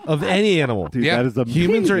 of any animal. dude, Yeah. that is amazing.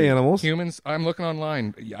 Humans or animals? Humans, I'm looking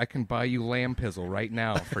online. I can buy you lamb pizzle right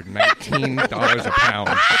now for $19 a pound.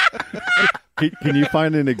 Can you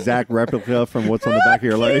find an exact replica from what's on the back of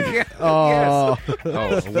your leg? Oh,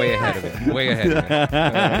 Oh, way ahead of it. Way ahead of it.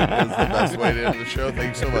 That's the best way to end the show.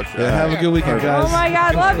 Thank you so much for that. have a good weekend, guys. Oh, my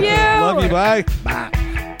God. Love you. Love you. Bye.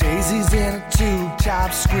 Daisy's in a tube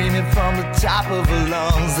top, screaming from the top of her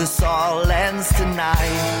lungs. This all ends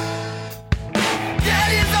tonight.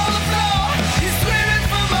 Daddy's on the floor, he's screaming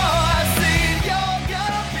for more. Saying you're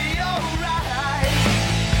gonna be alright.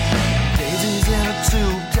 Daisy's in a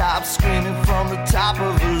tube top, screaming from the top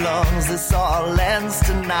of her lungs. This all ends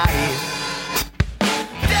tonight.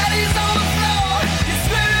 Daddy's on the floor, he's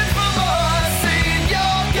screaming for more. Saying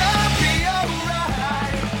you're gonna be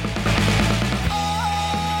alright.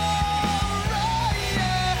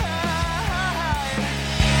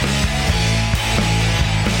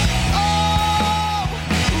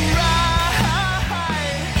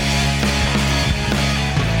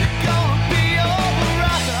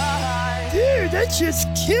 Dude, that's just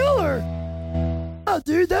killer. Oh,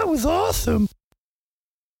 dude, that was awesome.